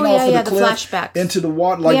jumping off of the cliff into the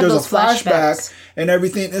water. Like there's a flashback and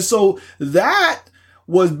everything. And so that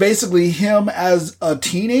was basically him as a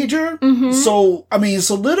teenager. Mm-hmm. So, I mean,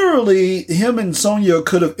 so literally him and Sonya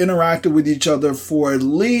could have interacted with each other for at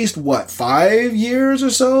least, 5 years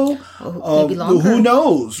or so? Maybe longer. Who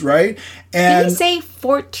knows, right? And did he say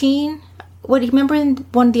 14? What, do you remember in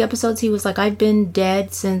one of the episodes he was like, I've been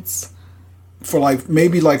dead since... For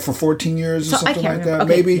maybe for 14 years or something like that.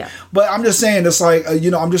 Okay, maybe. Yeah. But I'm just saying, it's like,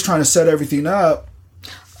 I'm just trying to set everything up.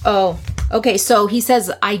 Oh, okay. So he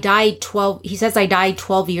says I died 12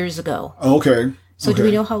 years ago. Okay. So do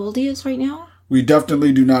we know how old he is right now? We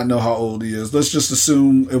definitely do not know how old he is. Let's just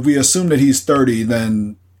assume, if we assume that he's 30,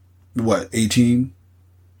 then what, 18?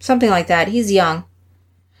 Something like that. He's young.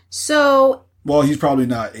 So, well, he's probably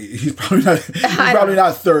not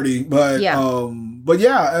 30, but yeah. But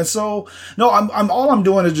yeah, and so no, I'm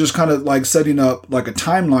doing is just kind of like setting up like a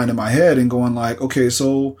timeline in my head and going like, okay,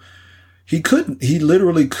 so he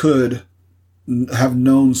literally could have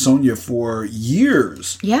known Sonya for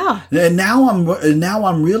years. Yeah. And now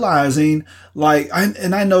I'm realizing, like,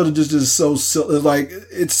 I know that this is so silly, like,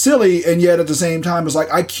 it's silly, and yet at the same time, it's like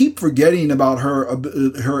I keep forgetting about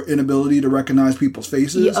her inability to recognize people's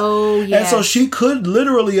faces. Oh, yeah. And so she could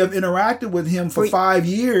literally have interacted with him for 5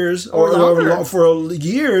 years or for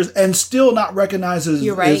years and still not recognize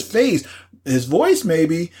his face. His voice,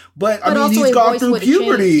 maybe, but I mean, he's gone through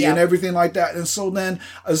puberty and everything like that. And so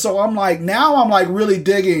I'm like, now I'm like really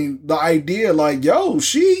digging the idea, like, yo,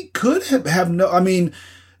 she could have no, I mean,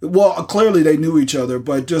 well, clearly they knew each other,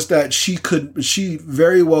 but just that she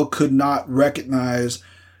very well could not recognize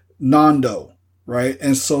Nando. Right.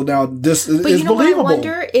 And so now this is believable. I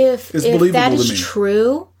wonder if that is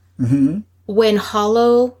true. Mm-hmm. When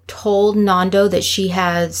Hollow told Nando that she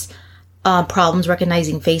has problems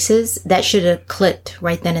recognizing faces, that should have clicked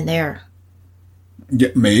right then and there. Yeah,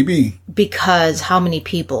 maybe. Because how many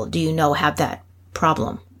people do you know have that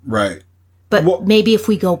problem? Right. But maybe if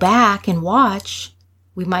we go back and watch,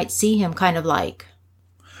 we might see him kind of like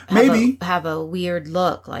have a weird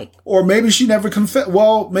look, like. Or maybe she never confessed.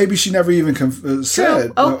 Well, maybe she never even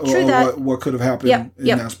said what could have happened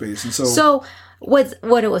in that space. And so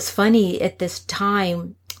what it was funny at this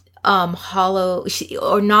time. Hollow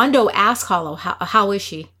or Nando asked Hollow, how is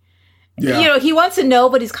she? Yeah. He wants to know,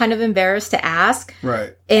 but he's kind of embarrassed to ask.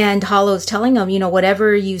 Right. And Hollow's telling him,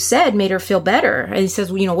 whatever you said made her feel better. And he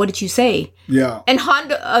says, well, what did you say? Yeah. And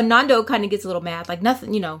Nando kind of gets a little mad, like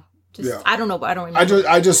nothing, I don't know. I don't remember.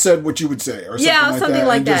 I just said what you would say, or something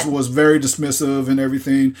like that. And just was very dismissive and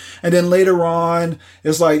everything. And then later on,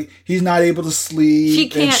 it's like he's not able to sleep. She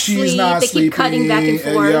can't sleep. They keep cutting back and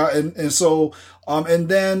forth. And so. And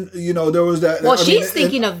then, there was that. Well, she's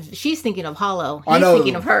thinking of Hollow. He's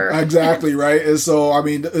thinking of her. Exactly, right? And so, I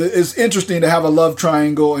mean, it's interesting to have a love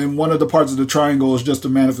triangle, and one of the parts of the triangle is just a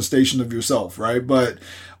manifestation of yourself, right? But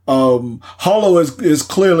Hollow is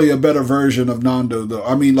clearly a better version of Nando, though.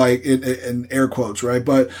 I mean, like, in air quotes, right?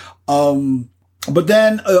 But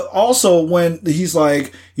then also when he's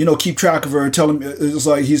like, keep track of her, it's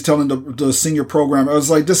like he's telling the senior programmer, I was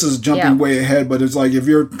like, this is jumping way ahead, but it's like if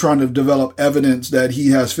you're trying to develop evidence that he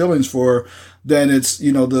has feelings for, then it's,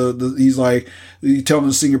 he's like, he's telling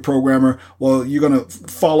the senior programmer, well, you're going to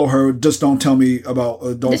follow her, just don't tell me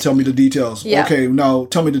tell me the details. Yeah. Okay, no,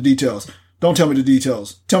 tell me the details. Don't tell me the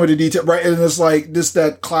details. Tell me the detail, right? And it's like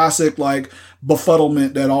that classic like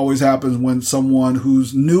befuddlement that always happens when someone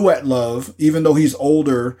who's new at love, even though he's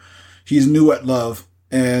older, he's new at love,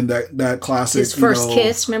 and that classic his first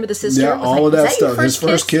kiss. Remember the sister? Yeah, all of that stuff. His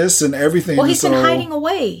first kiss and everything. Well, he's been hiding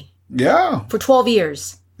away. Yeah, for 12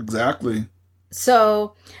 years. Exactly.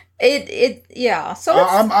 So. So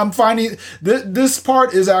I'm finding this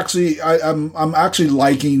part is actually I'm actually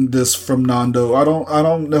liking this from Nando. I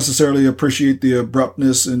don't necessarily appreciate the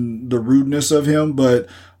abruptness and the rudeness of him, but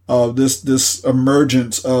this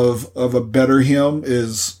emergence of a better him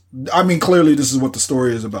is, I mean, clearly this is what the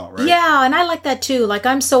story is about, right? Yeah, and I like that too. Like,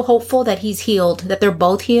 I'm so hopeful that he's healed, that they're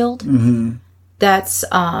both healed. Mm-hmm. That's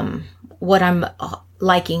what I'm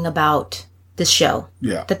liking about this show.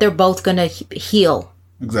 Yeah, that they're both gonna heal.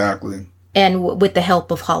 Exactly. And with the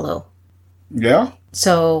help of Hollow. Yeah.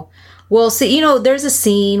 So we'll see. There's a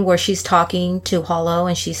scene where she's talking to Hollow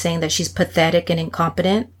and she's saying that she's pathetic and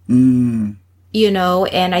incompetent. Mm.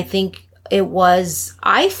 And I think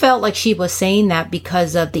I felt like she was saying that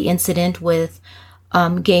because of the incident with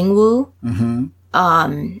Gangwoo.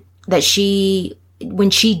 Mm-hmm. that when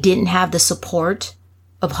she didn't have the support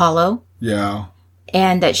of Hollow. Yeah.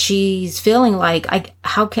 And that she's feeling like,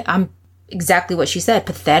 I'm exactly what she said,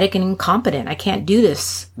 pathetic and incompetent. I can't do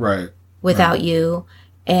this without you.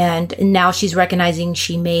 And now she's recognizing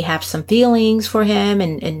she may have some feelings for him,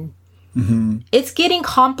 and it's getting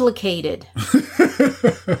complicated.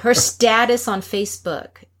 Her status on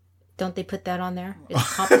Facebook. Don't they put that on there?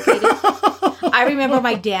 It's complicated. I remember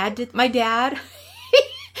my dad, a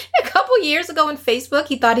couple years ago on Facebook,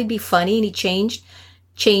 he thought he'd be funny and he changed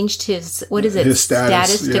his, what is it? His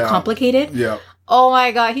status to complicated. Yeah. Oh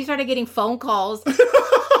my God. He started getting phone calls.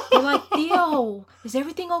 They're like, Theo, is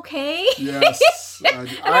everything okay? Yes.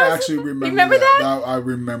 I actually remember that. I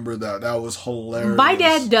remember that. That was hilarious. My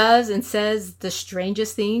dad does and says the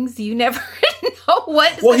strangest things. You never know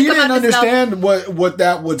what. Well, he didn't understand what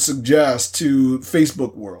that would suggest to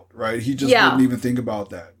Facebook world, right? He just didn't even think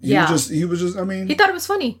about that. He was just, I mean. He thought it was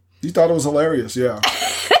funny. He thought it was hilarious, yeah.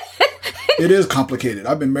 It is complicated.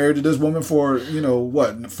 I've been married to this woman for, 40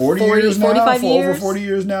 years now? 45 years. Over 40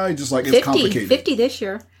 years now. It's just like, it's complicated. 50 this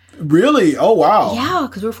year. Really? Oh, wow. Yeah,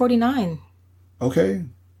 because we're 49. Okay.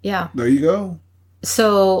 Yeah. There you go.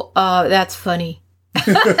 So, that's funny.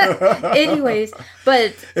 Anyways,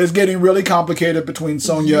 but... It's getting really complicated between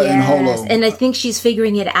Sonia and Holo. And I think she's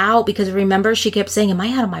figuring it out because remember, she kept saying, am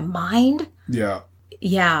I out of my mind? Yeah.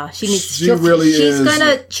 Yeah, she's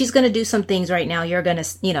gonna do some things right now. You're gonna,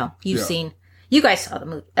 seen, you guys saw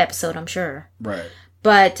the episode, I'm sure. Right.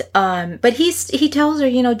 But he tells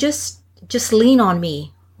her, just lean on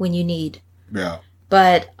me when you need. Yeah.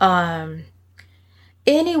 But,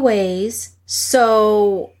 anyways,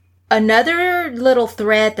 so another little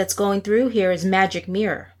thread that's going through here is Magic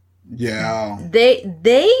Mirror. Yeah.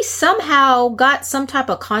 They somehow got some type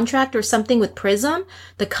of contract or something with Prism,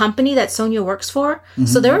 the company that Sonia works for. Mm-hmm.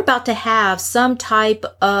 So they're about to have some type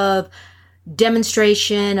of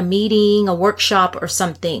demonstration, a meeting, a workshop or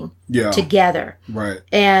something together. Right.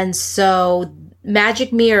 And so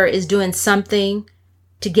Magic Mirror is doing something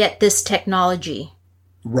to get this technology.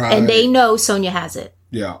 Right. And they know Sonia has it.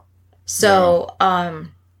 Yeah. So,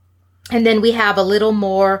 and then we have a little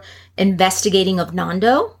more investigating of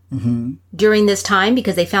Nando during this time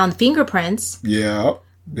because they found fingerprints. Yeah.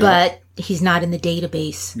 But he's not in the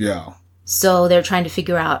database. Yeah. So they're trying to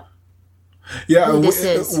figure out who this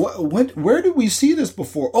is. Where did we see this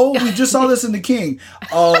before? Oh, we just saw this in The King.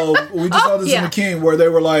 We just saw this in The King where they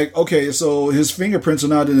were like, okay, so his fingerprints are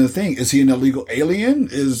not in the thing. Is he an illegal alien?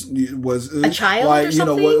 Was a child like, or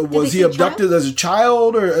something? Was he abducted as a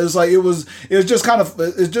child? Or it's like, it's just kind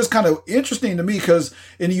of interesting to me because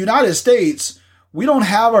in the United States, we don't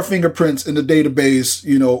have our fingerprints in the database,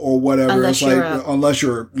 or whatever. Unless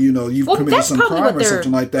you're you've committed some crime or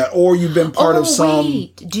something like that, or you've been part of some.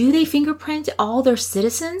 Wait, do they fingerprint all their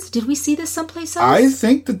citizens? Did we see this someplace else? I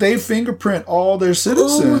think that they fingerprint all their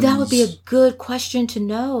citizens. Oh, that would be a good question to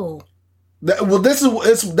know. That's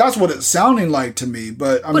what it's sounding like to me.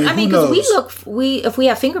 But I mean, who knows? Because if we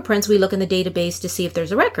have fingerprints, we look in the database to see if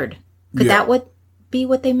there's a record. Could that be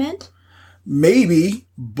what they meant? Maybe,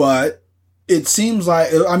 but. It seems like,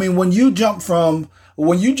 I mean, when you jump from,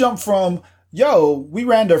 we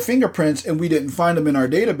ran their fingerprints and we didn't find them in our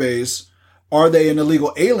database. Are they an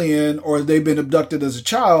illegal alien or have they been abducted as a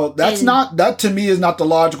child? That to me is not the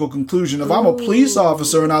logical conclusion. If I'm a police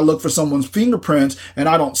officer and I look for someone's fingerprints and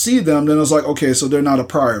I don't see them, then it's like, okay, so they're not a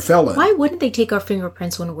prior felon. Why wouldn't they take our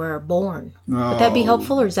fingerprints when we're born? Would that be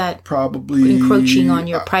helpful or is that probably encroaching on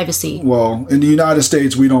your privacy? Well, in the United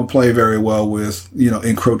States, we don't play very well with,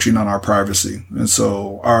 encroaching on our privacy. And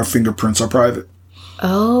so our fingerprints are private.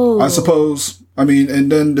 Oh. I suppose. I mean, and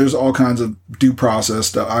then there's all kinds of due process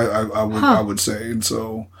that I would say. And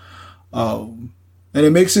so, and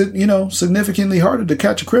it makes it, significantly harder to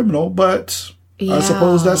catch a criminal, but I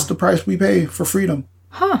suppose that's the price we pay for freedom.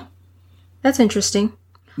 Huh. That's interesting.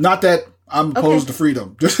 Not that I'm opposed to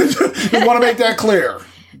freedom. Just want to make that clear.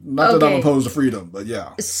 Not that I'm opposed to freedom, but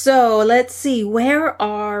yeah. So let's see. Where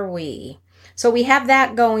are we? So we have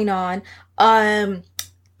that going on.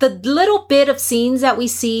 The little bit of scenes that we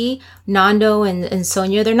see, Nando and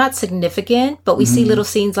Sonia, they're not significant, but we see little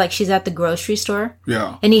scenes like she's at the grocery store.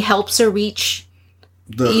 Yeah. And he helps her reach,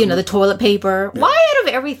 the toilet paper. Yeah. Why out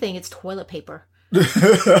of everything, it's toilet paper?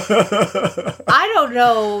 I don't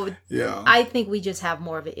know. Yeah. I think we just have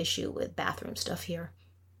more of an issue with bathroom stuff here.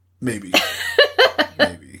 Maybe.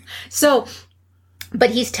 So, but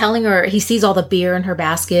he's telling her, he sees all the beer in her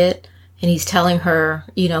basket. and he's telling her,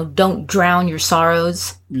 don't drown your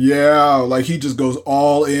sorrows. Yeah, like he just goes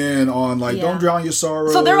all in on like, don't drown your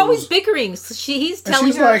sorrows. So they're always bickering. So he's telling her.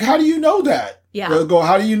 And she's like, how do you know that? Yeah. They'll go,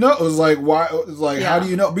 how do you know? It was like, why? It's like, how do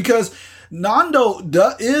you know? Because Nando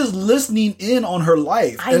is listening in on her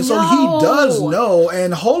life. So he does know.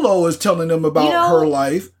 And Holo is telling them about her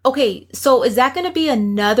life. Okay, so is that going to be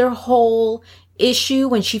another whole issue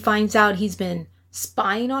when she finds out he's been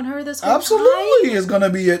spying on her this whole time? Absolutely. It's going to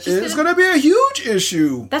be a huge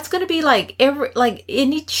issue. That's going to be like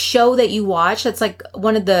any show that you watch. That's like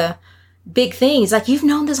one of the big things. Like, you've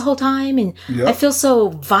known this whole time, and I feel so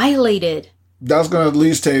violated. That's going to at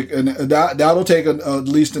least take that'll take at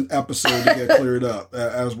least an episode to get cleared up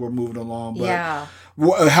as we're moving along.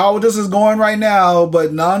 But how this is going right now,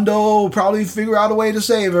 but Nando will probably figure out a way to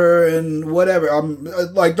save her and whatever. I'm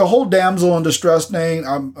like the whole damsel in distress thing.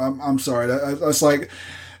 I'm sorry. That's like,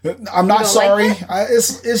 I'm not sorry. Like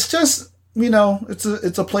it's just,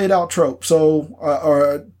 it's a played out trope.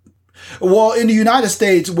 So, well, in the United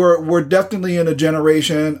States, we're definitely in a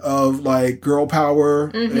generation of like girl power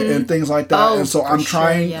and things like that. And so I'm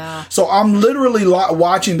trying. So I'm literally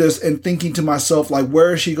watching this and thinking to myself, like,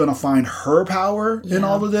 where is she going to find her power in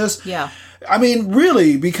all of this? Yeah. I mean,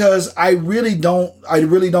 really, because I really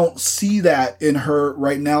don't see that in her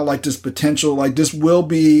right now. Like this potential, like this will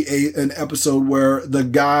be an episode where the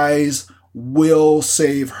guys will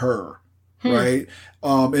save her, right?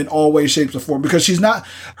 In all ways, shapes, or form, because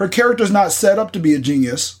her character's not set up to be a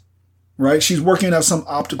genius, right? She's working at some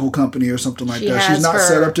optical company or something like that. She's not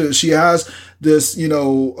set up to, she has this,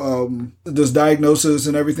 this diagnosis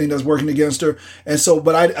and everything that's working against her. And so,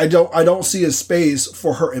 but I don't see a space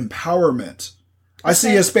for her empowerment. I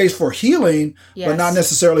see a space for healing, but not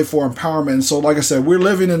necessarily for empowerment. And so, like I said, we're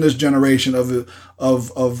living in this generation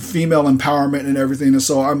of female empowerment and everything. And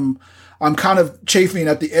so I'm kind of chafing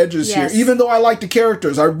at the edges here, even though I like the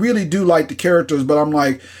characters. I really do like the characters, but I'm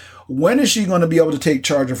like, when is she going to be able to take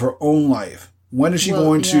charge of her own life? When is she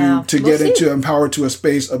going to get into empowered to a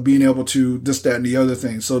space of being able to this, that, and the other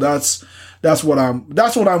thing? So that's what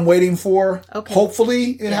I'm waiting for. Okay.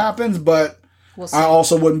 Hopefully it happens, but I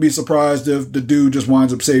also wouldn't be surprised if the dude just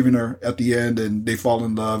winds up saving her at the end and they fall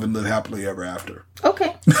in love and live happily ever after.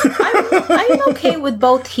 Okay. I'm okay with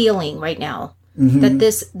both healing right now. That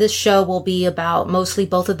this show will be about mostly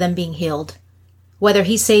both of them being healed. Whether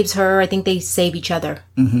he saves her, I think they save each other.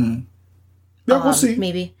 Yeah, we'll see.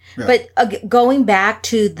 Maybe. Yeah. But going back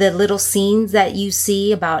to the little scenes that you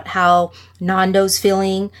see about how Nando's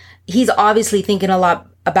feeling, he's obviously thinking a lot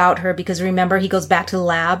about her because remember, he goes back to the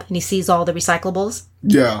lab and he sees all the recyclables.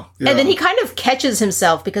 Yeah. And then he kind of catches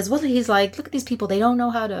himself because he's like, look at these people. They don't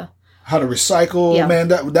know how to recycle. Man,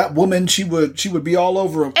 that woman, she would be all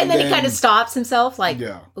over him. And then he kind of stops himself like,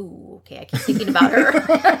 ooh, okay, I keep thinking about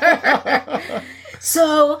her.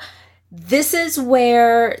 So this is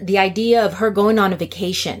where the idea of her going on a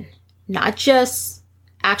vacation, not just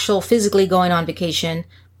actual physically going on vacation,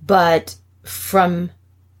 but from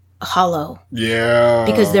Holo. Yeah.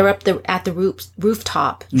 Because they're up at the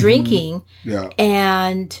rooftop drinking. Yeah.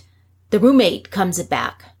 And the roommate comes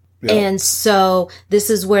back. Yeah. And so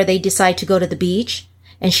this is where they decide to go to the beach.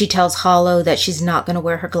 And she tells Holo that she's not going to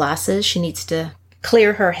wear her glasses. She needs to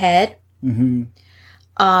clear her head.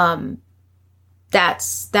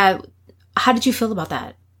 That's that. How did you feel about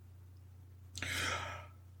that?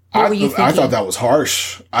 What were you thinking? I thought that was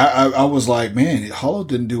harsh. I was like, man, Holo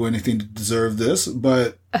didn't do anything to deserve this.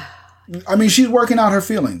 But I mean, she's working out her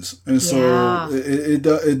feelings. And so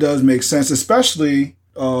it does make sense, especially...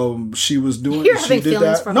 she was doing. You're she having did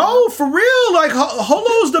feelings that. for No, for real. Like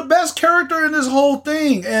Holo's the best character in this whole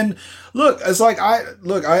thing. And look, it's like I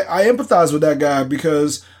empathize with that guy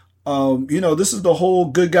because this is the whole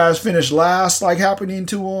good guys finish last like happening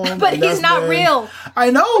to him. But he's not real.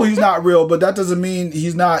 I know he's not real, but that doesn't mean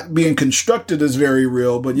he's not being constructed as very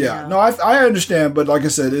real. But I understand. But like I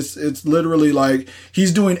said, it's literally like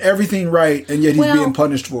he's doing everything right, and yet he's being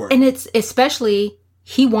punished for it. And it's especially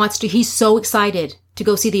he's so excited to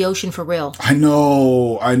go see the ocean for real. I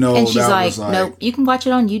know. And she's like, nope, you can watch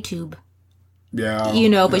it on YouTube.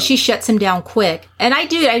 Yeah. But she shuts him down quick. And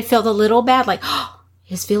I felt a little bad, like,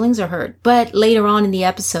 his feelings are hurt. But later on in the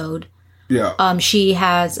episode, she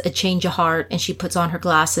has a change of heart and she puts on her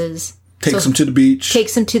glasses. Takes him to the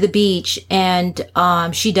beach. And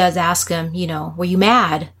she does ask him, were you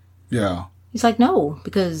mad? Yeah. He's like, no,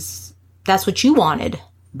 because that's what you wanted.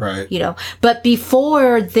 Right. But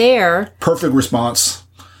before there... Perfect response.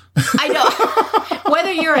 I know.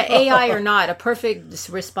 Whether you're an AI or not, a perfect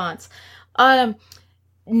response.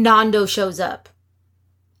 Nando shows up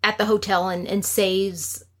at the hotel and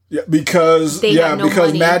saves Yeah, because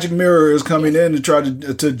money. Magic Mirror is coming in to try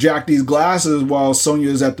to jack these glasses while Sonya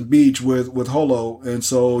is at the beach with Holo, and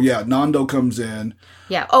so Nando comes in.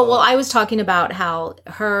 Yeah. Oh well, I was talking about how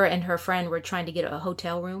her and her friend were trying to get a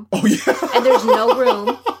hotel room. Oh yeah, and there's no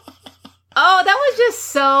room. Oh, that was just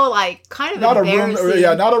so like kind of not embarrassing. a room.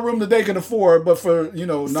 Yeah, not a room that they can afford, but for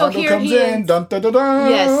Nando comes in, dun dun dun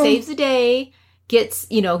dun. Yeah, saves the day. Gets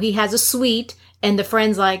he has a suite, and the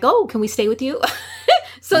friend's like, "Oh, can we stay with you?"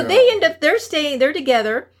 So they end up they're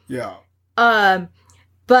together. Yeah.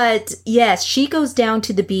 But yes, she goes down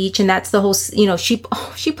to the beach, and that's the whole. She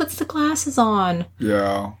puts the glasses on.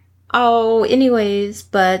 Yeah. Oh, anyways,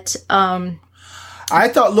 but I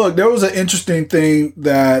thought, look, there was an interesting thing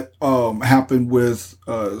that happened with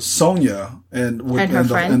Sonya and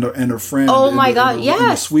her friend. Oh my God! Yes, in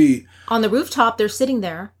the suite on the rooftop, they're sitting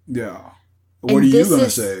there. Yeah. What are you going to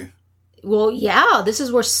say? Well, yeah, this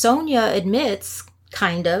is where Sonya admits,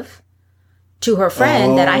 kind of, to her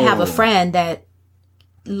friend that I have a friend that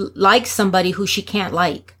likes somebody who she can't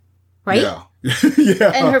like, right? Yeah.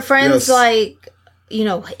 Yeah. And her friend's like,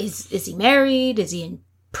 is he married? Is he in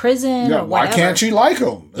prison? Yeah, or why can't she like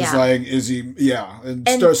him? It's like, is he, and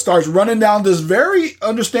starts running down this very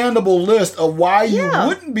understandable list of why you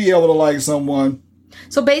wouldn't be able to like someone.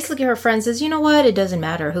 So basically her friend says, you know what? It doesn't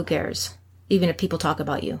matter. Who cares? Even if people talk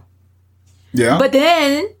about you. Yeah. But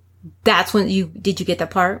then, that's when did you get the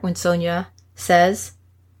part when Sonya says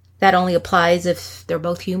that only applies if they're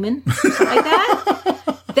both human? Something like that?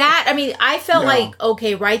 I felt like,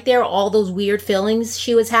 okay, right there, all those weird feelings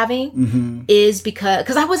she was having is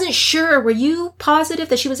because I wasn't sure. Were you positive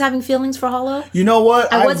that she was having feelings for Holo? You know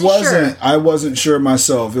what? I wasn't sure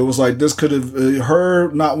myself. It was like, this could have,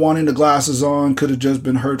 her not wanting the glasses on could have just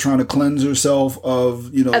been her trying to cleanse herself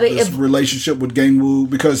of, this relationship with Gangwoo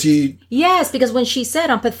because he... Yes, because when she said,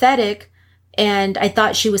 I'm pathetic, and I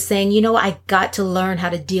thought she was saying, I got to learn how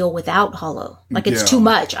to deal without Holo. Like, it's too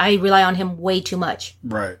much. I rely on him way too much.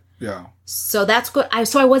 Right. Yeah. So that's good.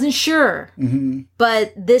 So I wasn't sure. Mm-hmm.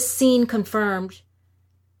 But this scene confirmed.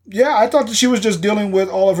 Yeah, I thought that she was just dealing with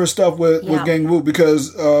all of her stuff with Gangwoo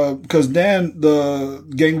because Dan, the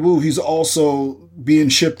Gangwoo, he's also being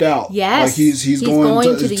shipped out. Yes. Like he's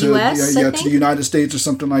going to the U.S., to the United States or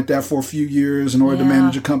something like that for a few years in order to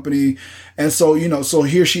manage a company. And so, so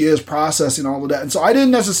here she is processing all of that. And so I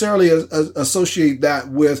didn't necessarily associate that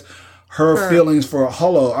with her feelings for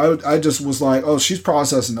Holo. I just was like, oh, she's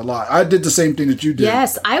processing a lot. I did the same thing that you did.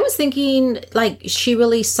 Yes, I was thinking like she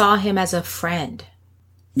really saw him as a friend.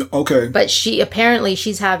 Okay. But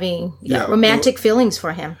she's having romantic feelings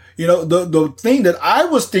for him. The thing that I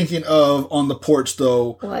was thinking of on the porch,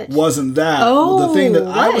 though, wasn't that. Oh, the thing that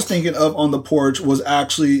I was thinking of on the porch was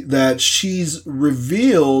actually that she's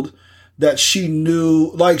revealed that she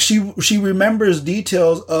knew, like she remembers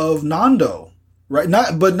details of Nando. Right.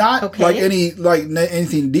 Not like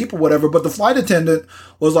anything deep or whatever, but the flight attendant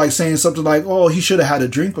was like saying something like, oh, he should have had a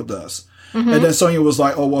drink with us. Mm-hmm. And then Sonya was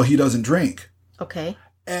like, oh, well, he doesn't drink. Okay.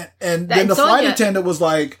 And then the flight attendant was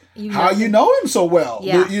like, how you know him so well?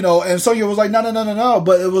 Yeah. And Sonya was like, no.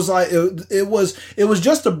 But it was like, it was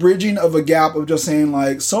just a bridging of a gap of just saying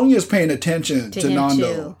like, Sonya's paying attention to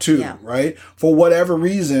Nando too, right? For whatever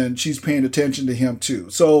reason, she's paying attention to him too.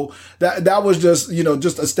 So that was just,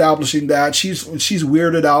 just establishing that she's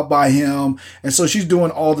weirded out by him. And so she's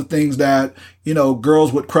doing all the things that,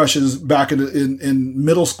 girls with crushes back in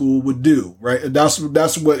middle school would do, right? That's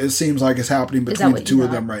what it seems like is happening between the two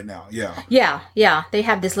of them right now. Yeah. Yeah. They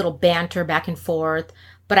have this little banter back and forth,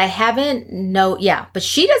 but but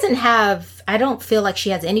she doesn't have, I don't feel like she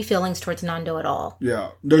has any feelings towards Nando at all. Yeah.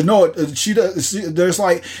 There's there's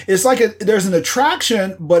an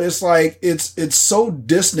attraction, but it's like, it's so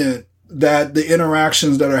distant that the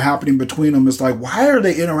interactions that are happening between them is like, why are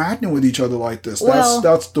they interacting with each other like this?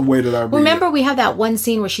 That's the way that I read remember it. We have that one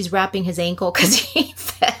scene where she's wrapping his ankle because he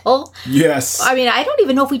fell. Yes. I mean, I don't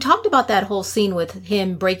even know if we talked about that whole scene with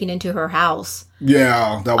him breaking into her house.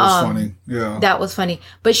 Yeah, that was funny. Yeah. That was funny.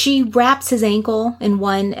 But she wraps his ankle in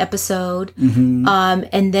one episode. Mm-hmm.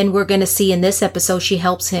 And then we're going to see in this episode, she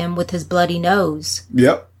helps him with his bloody nose.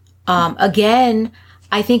 Yep. Again,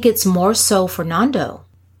 I think it's more so for Nando.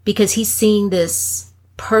 Because he's seeing this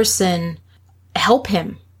person help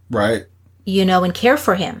him. Right. And care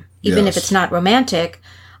for him. Even if it's not romantic.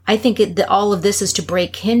 I think all of this is to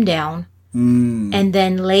break him down. Mm. And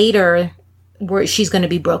then later, she's going to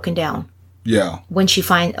be broken down. Yeah. When she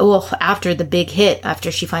after the big hit,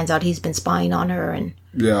 after she finds out he's been spying on her and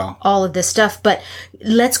all of this stuff. But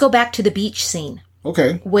let's go back to the beach scene.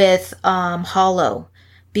 Okay. With Holo.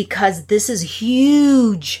 Because this is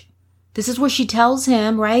huge. This is where she tells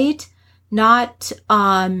him, right, not,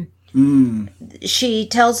 she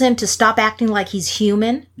tells him to stop acting like he's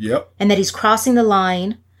human. Yep. And that he's crossing the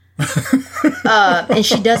line. And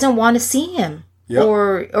she doesn't want to see him. Yep.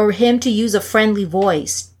 Or him to use a friendly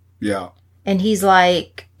voice. Yeah. And he's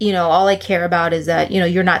like, all I care about is that,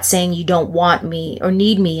 you're not saying you don't want me or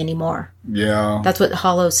need me anymore. Yeah. That's what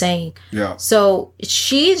Hollow's saying. Yeah. So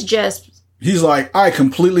she's just... He's like, I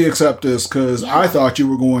completely accept this because I thought you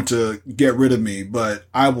were going to get rid of me, but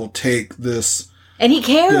I will take this. And he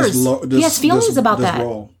cares. He has feelings about that.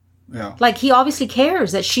 Role. Yeah. Like, he obviously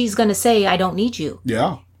cares that she's going to say, I don't need you.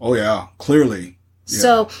 Yeah. Oh, yeah. Clearly. Yeah.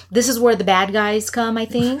 So this is where the bad guys come, I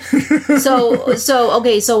think.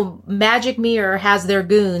 So Magic Mirror has their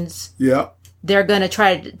goons. Yeah. They're going to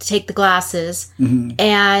try to take the glasses. Mm-hmm.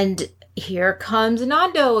 And here comes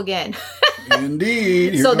Nando again.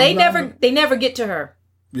 Indeed. So they never get to her.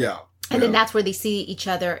 Yeah. And then that's where they see each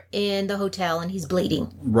other in the hotel, and he's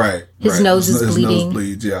bleeding. Right. His nose is bleeding. His nose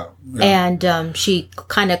bleeds, yeah. And she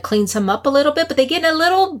kind of cleans him up a little bit, but they get in a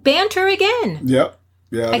little banter again. Yep.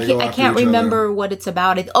 Yeah. I can't remember what it's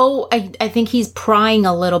about. I think he's prying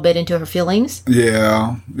a little bit into her feelings.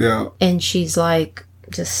 Yeah. Yeah. And she's like,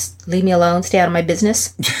 just leave me alone. Stay out of my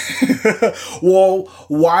business. Well,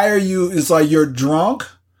 why are you? It's like you're drunk,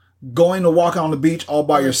 going to walk on the beach all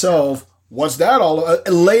by yourself. What's that all about?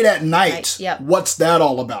 Late at night. Right, yep. What's that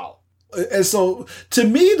all about? And so to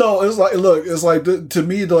me, though, it's like, look, it's like to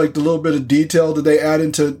me, the little bit of detail that they add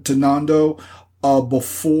into Nando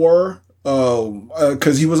before,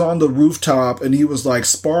 because he was on the rooftop and he was like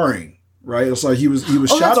sparring. Right, it's like he was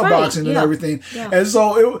shadow boxing and everything, and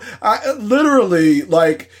so I literally,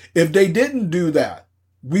 like, if they didn't do that,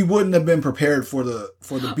 we wouldn't have been prepared for the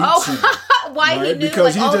beat scene. Why right? He knew?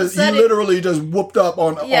 Because he literally just whooped up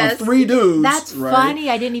on 3 dudes. That's right?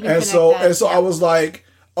 funny. I didn't even connect that. And so I was like,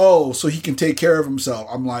 oh, so he can take care of himself.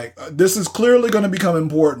 I'm like, this is clearly going to become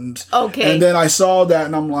important. Okay. And then I saw that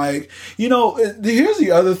and I'm like, here's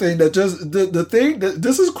the other thing that just, the thing that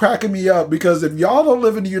this is cracking me up, because if y'all don't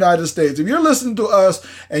live in the United States, if you're listening to us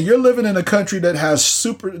and you're living in a country that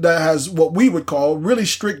has what we would call really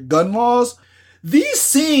strict gun laws, these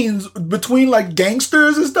scenes between like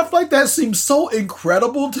gangsters and stuff like that seem so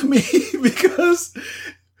incredible to me because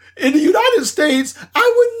in the United States,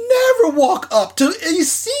 I would never walk up to a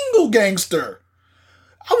single gangster.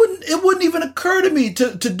 It wouldn't even occur to me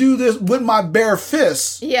to do this with my bare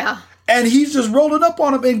fists. Yeah. And he's just rolling up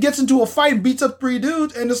on him and gets into a fight and beats up 3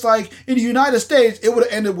 dudes. And it's like, in the United States, it would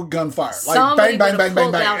have ended with gunfire. Like, bang, bang, bang,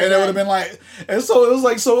 bang, bang. And it would have been like, and so it was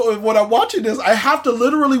like, so when I'm watching this, I have to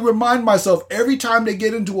literally remind myself every time they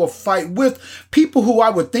get into a fight with people who I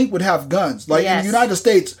would think would have guns. Like, in the United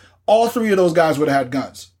States, all 3 of those guys would have had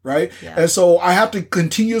guns, right? Yeah. And so I have to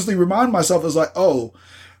continuously remind myself, it's like, oh,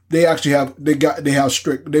 they must have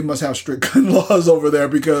strict gun laws over there,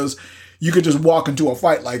 because you could just walk into a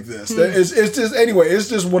fight like this. It's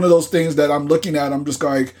just one of those things that I'm looking at. I'm just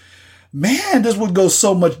like, man, this would go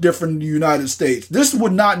so much different in the United States. This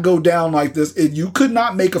would not go down like this. You could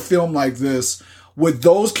not make a film like this with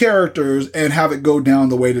those characters and have it go down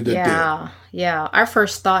the way that it did. Yeah. Our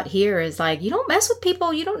first thought here is like, you don't mess with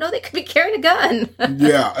people you don't know they could be carrying a gun.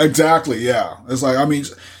 Yeah, exactly. Yeah. It's like, a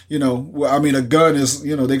gun is,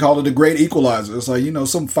 they call it a great equalizer. It's like,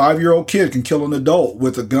 some 5-year-old kid can kill an adult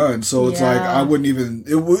with a gun. So it's like, it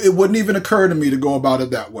wouldn't even occur to me to go about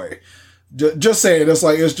it that way. Just saying, it's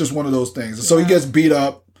like, it's just one of those things. And so he gets beat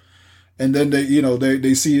up. And then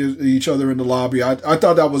they see each other in the lobby. I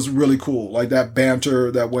thought that was really cool, like that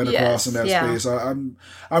banter that went across in that space.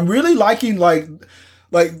 I'm really liking like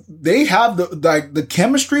they have the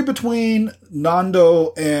chemistry between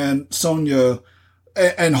Nando and Sonya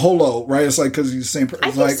and Holo, right? It's like, because he's the same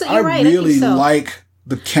person. I really like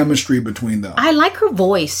the chemistry between them. I like her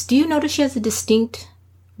voice. Do you notice she has a distinct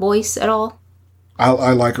voice at all?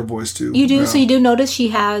 I like her voice too. You do? Yeah. So you do notice she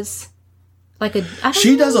has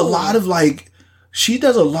she does a lot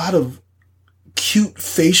of cute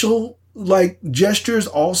facial gestures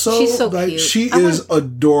also. She's so cute. She is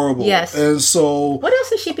adorable. Yes. And so what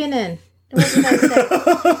else has she been in?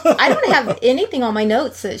 I don't have anything on my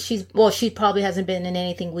notes that she probably hasn't been in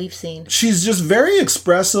anything we've seen. She's just very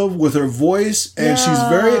expressive with her voice, and she's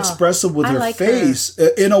very expressive with her face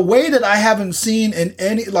in a way that I haven't seen in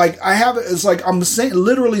any, it's like I'm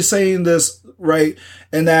literally saying this, right?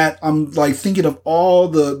 And that I'm like thinking of all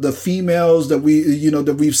the females that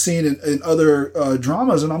we've seen in other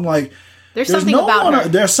dramas, and I'm like, there's something about her.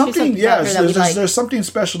 There's something, yes. There's something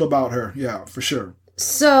special about her. Yeah, for sure.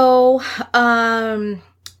 So,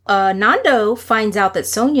 Nando finds out that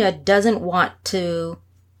Sonya doesn't want to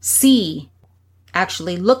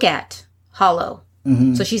look at Holo.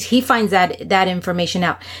 So he finds that information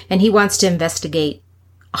out, and he wants to investigate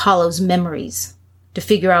Hollow's memories to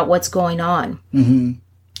figure out what's going on.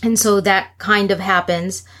 And so that kind of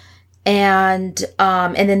happens. And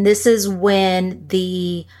then this is when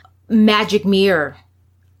the magic mirror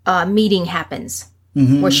meeting happens,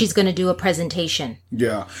 where she's going to do a presentation.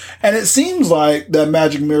 Yeah. And it seems like that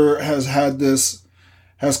magic mirror has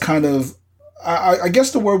kind of, I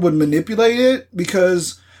guess the word would manipulate it,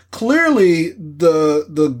 because clearly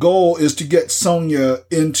the goal is to get Sonya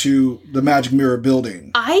into the magic mirror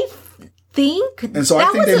building. I think and so that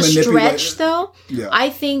I think was they a stretch, though. Yeah. I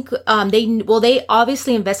think they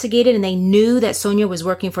obviously investigated, and they knew that Sonya was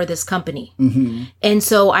working for this company. And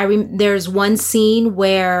so there's one scene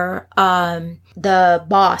where the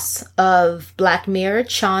boss of Black Mirror,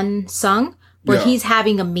 Chan Sung, where he's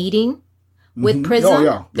having a meeting with Prism. Oh,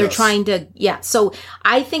 yeah. They're Yes. trying to, So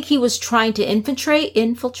I think he was trying to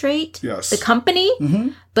infiltrate Yes. the company.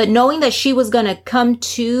 But knowing that she was going to come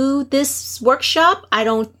to this workshop, I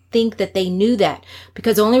don't think that they knew that,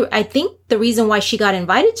 because I think the reason why she got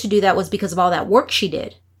invited to do that was because of all that work she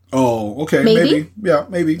did. Oh, okay. Maybe. Yeah,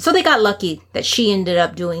 maybe. So they got lucky that she ended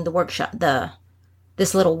up doing the workshop,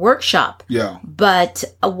 this little workshop. Yeah. But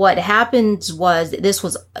what happened was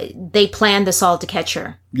they planned this all to catch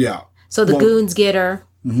her. Yeah. So the goons get her.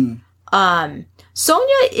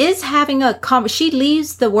 Sonya is having she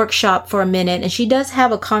leaves the workshop for a minute, and she does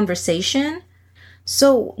have a conversation.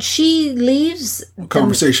 So she leaves.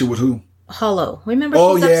 Conversation with who? Hollow. Remember,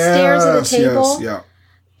 she's upstairs at the table. Yes, yeah.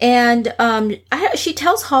 And she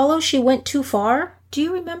tells Hollow she went too far. Do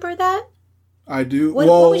you remember that? I do. What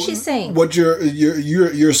was she saying? What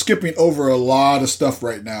you're skipping over a lot of stuff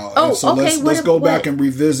right now. Oh, and so okay. let's go back and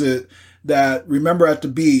revisit that. Remember at the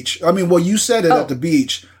beach. I mean, well, you said it at the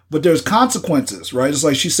beach, but there's consequences, right? It's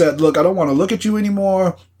like she said, "Look, I don't want to look at you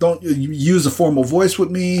anymore. Don't use a formal voice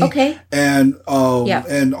with me." Okay. And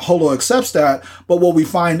Holo accepts that, but what we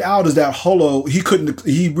find out is that Holo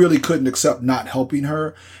he really couldn't accept not helping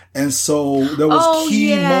her. And so there was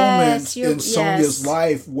key moments in Sonya's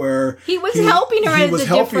life where he was helping her. He was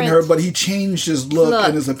helping her, but he changed his look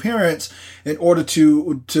and his appearance in order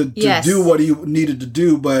to do what he needed to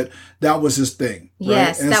do. But that was his thing.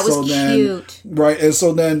 Yes, right? And that was cute. Right. And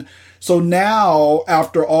so now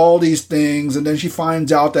after all these things, and then she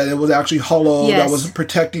finds out that it was actually Holo that was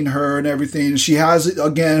protecting her and everything. She has,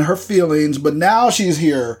 again, her feelings, but now she's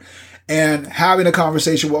here and having a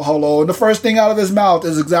conversation with Holo. And the first thing out of his mouth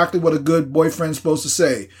is exactly what a good boyfriend's supposed to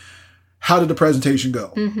say. How did the presentation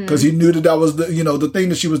go? Because he knew that was the thing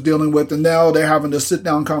that she was dealing with. And now they're having this sit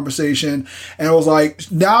down conversation. And it was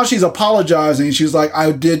like, now she's apologizing. She's like, I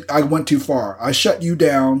went too far. I shut you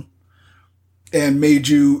down and made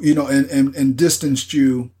you, and distanced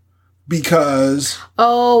you because.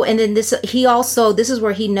 Oh, and then this is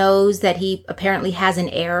where he knows that he apparently has an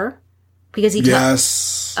error. Because he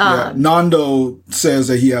Nando says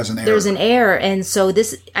that he has an error. There's an error, and so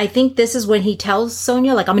I think this is when he tells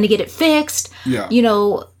Sonya, like, I'm going to get it fixed. Yeah.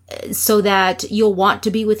 So that you'll want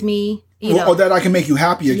to be with me. Or that I can make you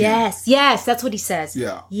happy again. Yes, that's what he says.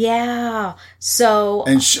 Yeah. Yeah. So.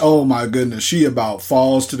 And oh my goodness, she about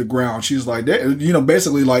falls to the ground. She's like,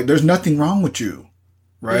 basically like, there's nothing wrong with you.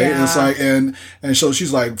 Right. Yeah. It's like, and so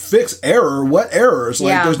she's like, fix error. What error? It's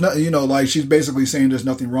like, there's no, like she's basically saying there's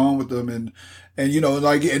nothing wrong with them. And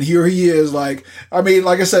here he is, like, I mean,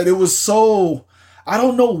 like I said, it was so, I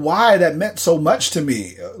don't know why that meant so much to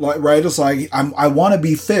me. Like, right. It's like, I want to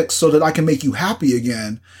be fixed so that I can make you happy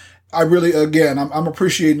again. I really, again, I'm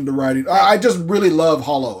appreciating the writing. I just really love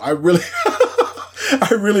Holo. I really, I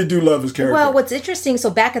really do love his character. Well, what's interesting,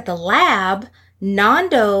 so back at the lab,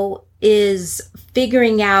 Nando is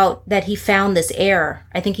figuring out that he found this error.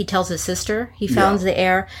 I think he tells his sister he found the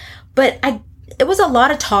error. But it was a lot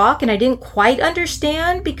of talk, and I didn't quite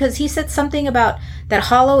understand, because he said something about that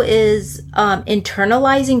Holo is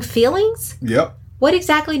internalizing feelings. Yep. What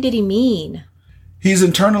exactly did he mean? He's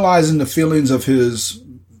internalizing the feelings of his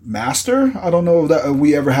master. I don't know if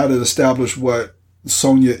we ever had to establish what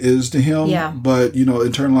Sonya is to him. Yeah. But,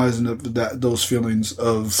 internalizing those feelings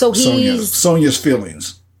of Sonya's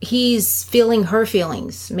feelings. He's feeling her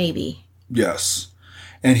feelings, maybe. Yes.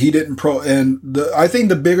 And he didn't I think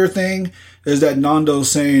the bigger thing is that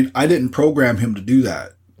Nando's saying, I didn't program him to do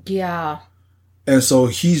that. Yeah. And so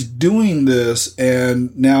he's doing this,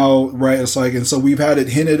 and now, right, it's like, and so we've had it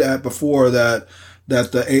hinted at before that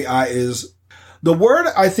the AI is The word,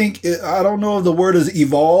 I think, I don't know if the word is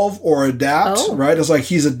evolve or adapt, right? It's like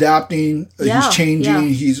he's adapting, he's changing,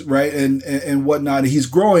 he's right, and whatnot. He's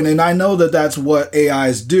growing. And I know that that's what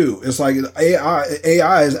AIs do. It's like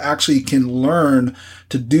AIs actually can learn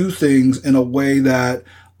to do things in a way that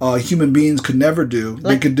human beings could never do.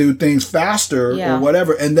 They could do things faster or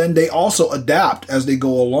whatever. And then they also adapt as they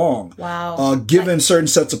go along. Wow. Given certain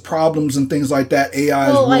sets of problems and things like that,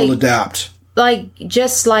 AIs will adapt. Like,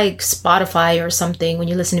 just like Spotify or something, when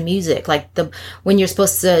you listen to music, like when you're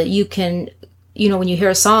supposed to, you can, when you hear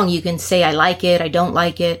a song, you can say, I like it, I don't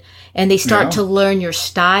like it. And they start to learn your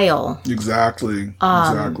style. Exactly.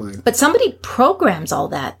 Exactly. But somebody programs all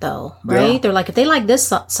that though, right? Yeah. They're like, if they like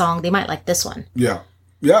this song, they might like this one. Yeah.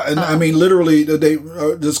 Yeah. And I mean, literally,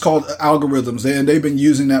 it's called algorithms. And they've been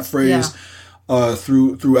using that phrase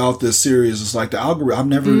throughout this series. It's like the algorithm. I've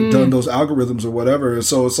never done those algorithms or whatever. And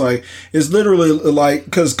so it's like, it's literally like,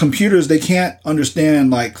 because computers, they can't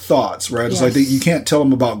understand like thoughts, right? It's like you can't tell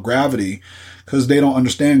them about gravity because they don't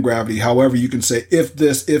understand gravity. However, you can say, if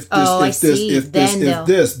this,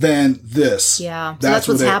 then this. Yeah. So that's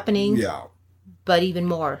what's happening. Yeah. But even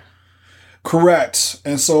more. Correct.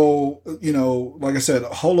 And so, like I said,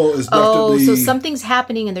 Holo is definitely... so something's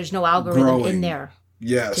happening and there's no algorithm in there.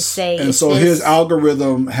 Yes. To say, and so his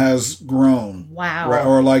algorithm has grown. Wow. Right?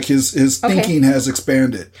 Or like his thinking has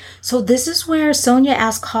expanded. So this is where Sonya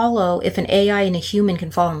asked Holo if an AI and a human can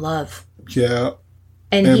fall in love. Yeah.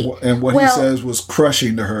 And what he says was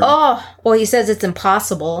crushing to her. Oh, well, he says it's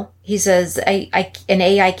impossible. He says an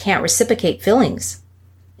AI can't reciprocate feelings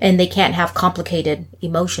and they can't have complicated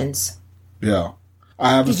emotions. Yeah.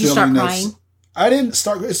 I have a feeling. Did you start crying? I didn't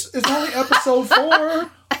start. It's only episode 4.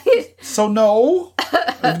 So no.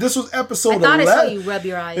 If this was episode 11. I saw you rub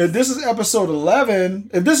your eyes. If this is episode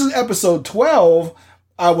 11, if this is episode 12,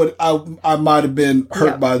 I might have been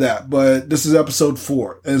hurt by that. But this is episode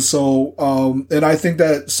 4. And so, and I think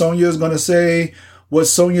that Sonya is going to say what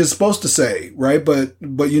Sonya is supposed to say, right? But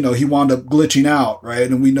he wound up glitching out, right?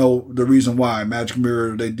 And we know the reason why. Magic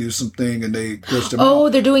Mirror, they do something and they glitched him out. Oh,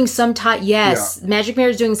 they're doing some type. Yes, yeah. Magic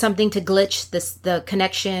Mirror is doing something to glitch the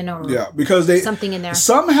connection or because they something in there.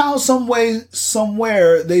 Somehow, some way,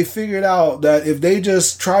 somewhere, they figured out that if they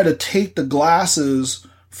just try to take the glasses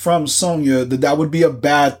from Sonya, that would be a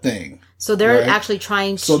bad thing. So they're actually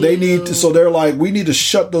trying to... So they're like, we need to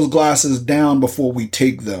shut those glasses down before we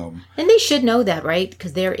take them. And they should know that, right?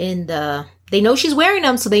 Because they're they know she's wearing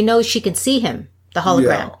them, so they know she can see him, the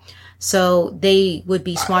hologram. Yeah. So they would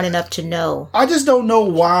be smart enough to know. I just don't know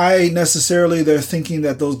why necessarily they're thinking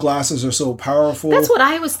that those glasses are so powerful. That's what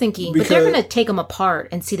I was thinking. But they're going to take them apart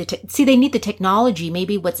and see they need the technology.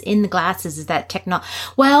 Maybe what's in the glasses is that technology.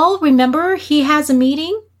 Well, remember, he has a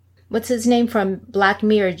meeting. What's his name from Black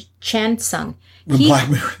Mirror? Chan Sung. Black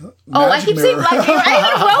Mirror. I keep saying Black Mirror. I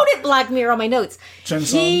even wrote it Black Mirror on my notes. Chan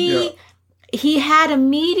Sung, he had a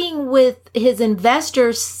meeting with his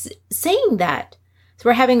investors saying that. So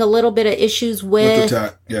we're having a little bit of issues with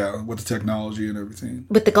the technology and everything.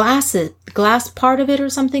 With the glass part of it or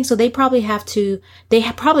something. So they probably have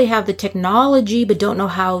the technology, but don't know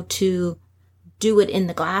how to do it in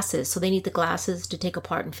the glasses. So they need the glasses to take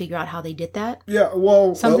apart and figure out how they did that. Yeah,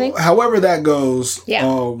 well, however that goes,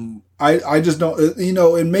 I just don't,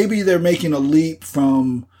 and maybe they're making a leap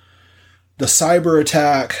from the cyber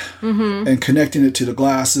attack and connecting it to the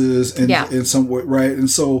glasses and in some way, right? And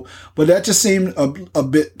so, but that just seemed a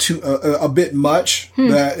bit much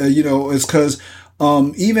that, it's because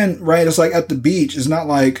even, right, it's like at the beach, it's not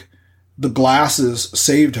like the glasses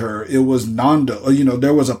saved her. It was Nando.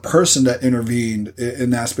 There was a person that intervened in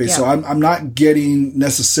that space. Yeah. So I'm not getting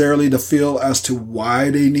necessarily the feel as to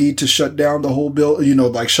why they need to shut down the whole bill,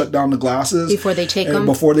 like shut down the glasses. Before they take them.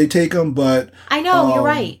 But I know, you're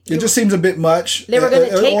right. It just seems a bit much. They were going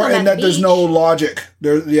to take them and that the there's no logic.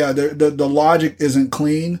 The logic isn't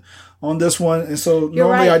clean on this one. And so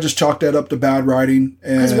normally I just chalk that up to bad writing.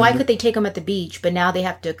 Because why could they take them at the beach, but now they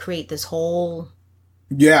have to create this whole...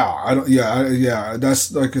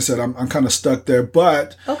 That's like I said, I'm kind of stuck there.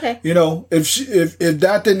 But okay, if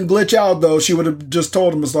that didn't glitch out though, she would have just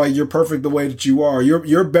told him, it's like, you're perfect the way that you are.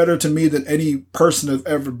 You're better to me than any person has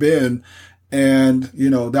ever been, and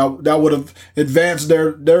that would have advanced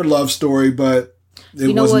their love story. But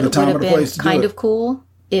it wasn't the time or the place to do it. Kind of cool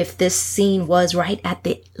if this scene was right at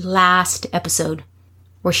the last episode,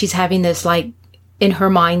 where she's having this, like, in her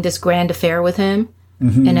mind, this grand affair with him,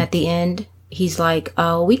 and at the end, he's like,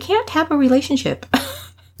 oh, we can't have a relationship.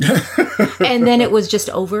 And then it was just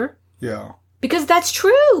over. Yeah. Because that's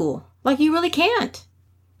true. Like, you really can't.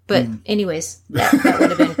 But anyways, that would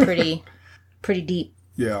have been pretty deep.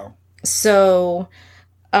 Yeah. So,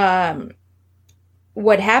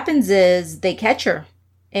 what happens is they catch her.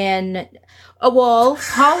 And, Hollow,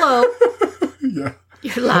 Yeah.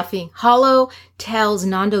 you're laughing. Hollow tells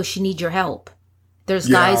Nando she needs your help. There's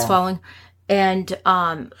guys following. And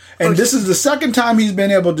this is the second time he's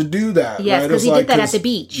been able to do that. Yes, because right? he did that at the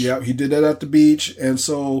beach. Yeah, he did that at the beach. And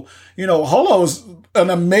so, Hollow's an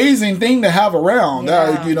amazing thing to have around.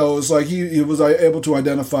 Yeah. It's like he was able to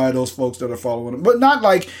identify those folks that are following him. But not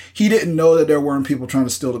like he didn't know that there weren't people trying to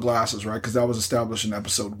steal the glasses, right? Because that was established in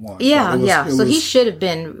episode 1. Yeah, So he should have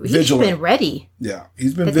been ready. Yeah,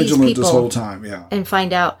 he's been vigilant this whole time, yeah. And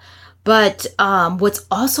find out. But what's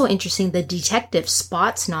also interesting, the detective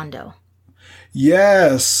spots Nando.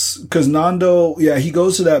 Yes, because Nando, he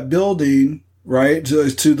goes to that building, right, to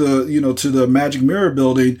the Magic Mirror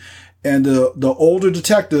building, and the older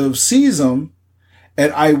detective sees him,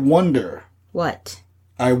 and I wonder. What?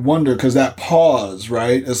 I wonder, because that pause,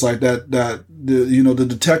 right? It's like the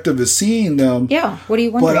detective is seeing them. Yeah. What are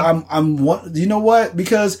you wondering? But you know what?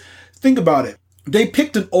 Because think about it. They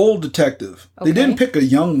picked an old detective. Okay. They didn't pick a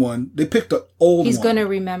young one. They picked an old one. He's going to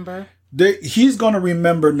remember. He's going to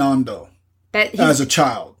remember Nando. As a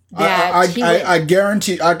child. I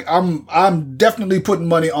guarantee I'm definitely putting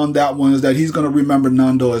money on that one, is that he's going to remember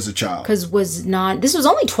Nando as a child. Because this was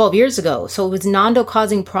only 12 years ago, so was Nando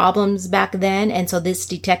causing problems back then, and so this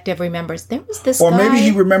detective remembers there was this or guy. Maybe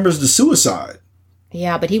he remembers the suicide.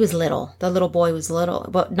 Yeah, but he was little. The little boy was little,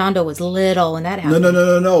 but Nando was little when that happened.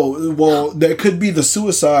 No. Well, there could be the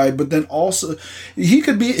suicide, but then also he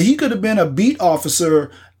could have been a beat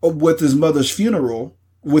officer with his mother's funeral.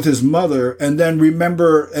 With his mother, and then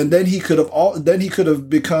he could have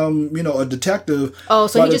become, a detective. Oh,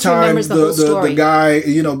 so he just remembers the whole story. The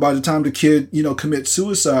guy, by the time the kid, commits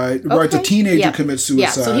suicide, okay. Right? The teenager commits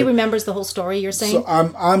suicide. Yeah, so he remembers the whole story. You're saying? So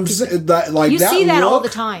I'm saying that, like, you that see that look, all the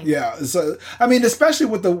time. Yeah, so especially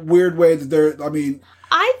with the weird way that they're.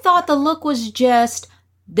 I thought the look was just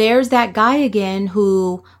there's that guy again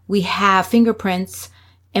who we have fingerprints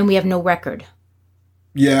and we have no record.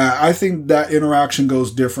 Yeah, I think that interaction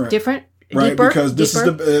goes different. Right? Deeper? Because this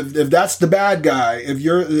is if that's the bad guy, if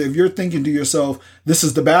you're thinking to yourself, this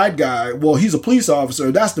is the bad guy, well, he's a police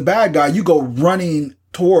officer, that's the bad guy, you go running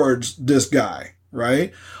towards this guy,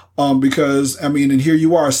 right? Because, and here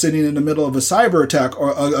you are sitting in the middle of a cyber attack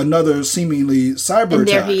or another seemingly cyber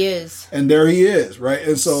attack. And there he is, right?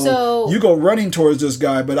 And so you go running towards this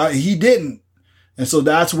guy, but he didn't. And so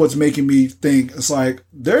that's what's making me think, it's like,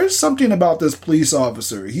 there's something about this police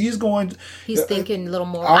officer. He's thinking a little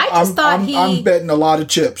more. I'm betting a lot of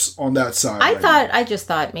chips on that side. I just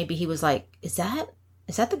thought maybe he was like, is that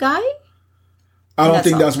the guy? I don't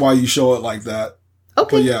think that's why you show it like that.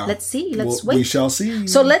 Okay, yeah, let's see. Let's wait. We shall see.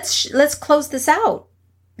 So let's close this out.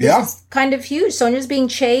 This is kind of huge. Sonya's being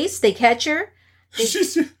chased. They catch her.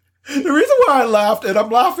 The reason why I laughed, and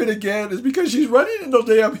I'm laughing again, is because she's running in those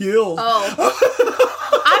damn heels. Oh.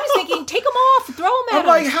 I was thinking, take them off, throw them at I'm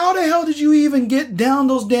like, how the hell did you even get down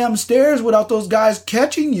those damn stairs without those guys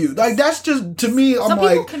catching you? Like, that's just, to me, Some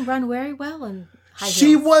people can run very well in high heels.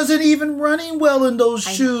 She wasn't even running well in those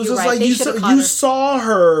shoes. It's right. like you saw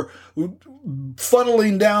her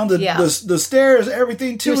funneling down the stairs,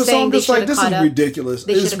 everything too. So I'm just like, this is ridiculous.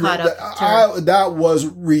 They should have caught up. That was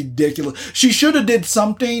ridiculous. She should have did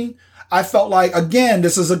something. I felt like, again,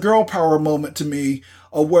 this is a girl power moment to me,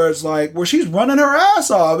 where it's like, where she's running her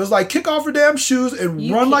ass off. It's like, kick off her damn shoes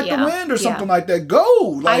and run like the wind or something like that.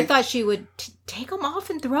 Go. Like, I thought she would take them off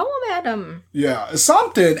and throw them at him. Yeah,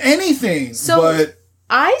 something, anything. But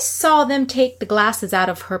I saw them take the glasses out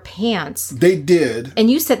of her pants. They did. And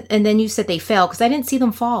then you said they fell, because I didn't see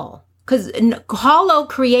them fall. Because Hollow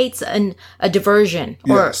creates a diversion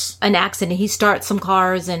or an accident. He starts some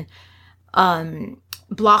cars and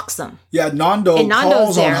blocks them. Yeah, Nando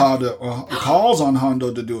calls on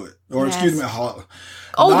Hondo to do it. Or excuse me,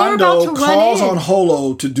 Nando calls on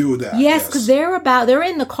Holo to do that. Yes, because they're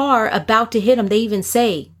in the car about to hit him. They even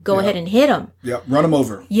say, go ahead and hit him. Yeah, run him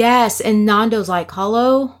over. Yes, and Nando's like,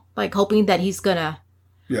 Holo, like hoping that he's going to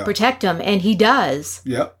protect him. And he does.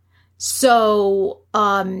 Yep. So,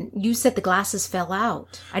 you said the glasses fell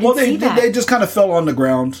out. I didn't see that. They just kind of fell on the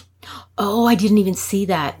ground. Oh, I didn't even see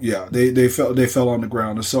that. Yeah, they fell on the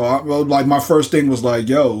ground. And so, my first thing was like,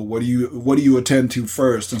 yo, what do you attend to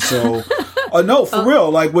first? And so, no, for real,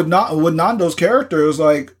 like with Nando's character, it was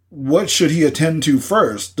like, what should he attend to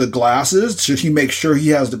first? The glasses? Should he make sure he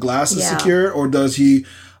has the glasses secured, or does he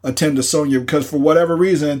attend to Sonya? Because for whatever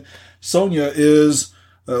reason, Sonya is,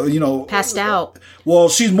 passed out. Well,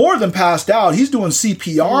 she's more than passed out. He's doing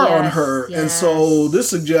CPR on her, and so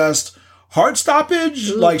this suggests heart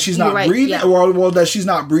stoppage, like she's not breathing, or that she's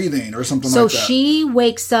not breathing, or something like that. So she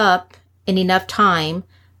wakes up in enough time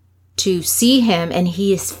to see him, and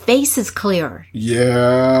his face is clear.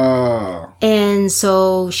 Yeah. And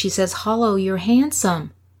so she says, Hollow, you're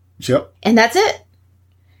handsome. Yep. And that's it.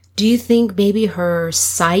 Do you think maybe her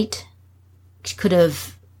sight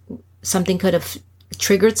something could have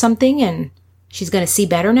triggered something and she's going to see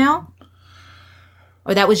better now?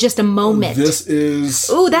 Or that was just a moment? This is...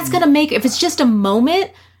 Ooh, that's going to make... If it's just a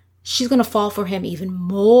moment, she's going to fall for him even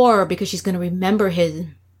more because she's going to remember his...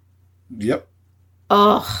 Yep.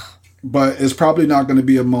 Ugh. But it's probably not going to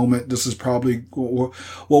be a moment. This is probably... What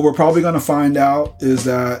we're probably going to find out is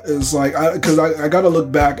that it's like... Because I got to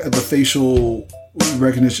look back at the facial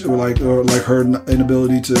recognition or like her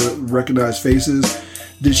inability to recognize faces.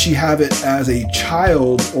 Did she have it as a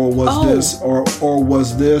child, or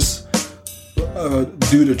was this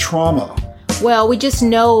due to trauma? Well, we just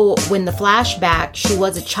know when the flashback, she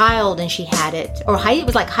was a child and she had it, it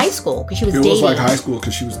was like high school because she was dating. It was like high school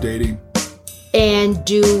because she was dating. And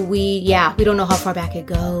we don't know how far back it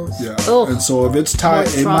goes. Yeah. Ugh. And so if it's tied,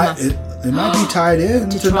 it might be tied in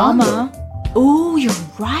to trauma. Ooh, you're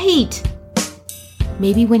right.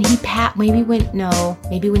 Maybe when he died.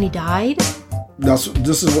 That's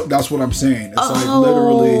what I'm saying. It's like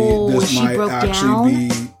literally this might actually be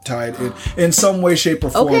tied in some way, shape, or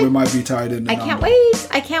form. Okay. It might be tied in. I can't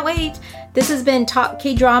wait. This has been Talk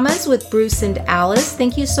K-Dramas with Bruce and Alice.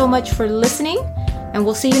 Thank you so much for listening, and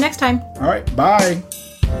we'll see you next time. All right, bye.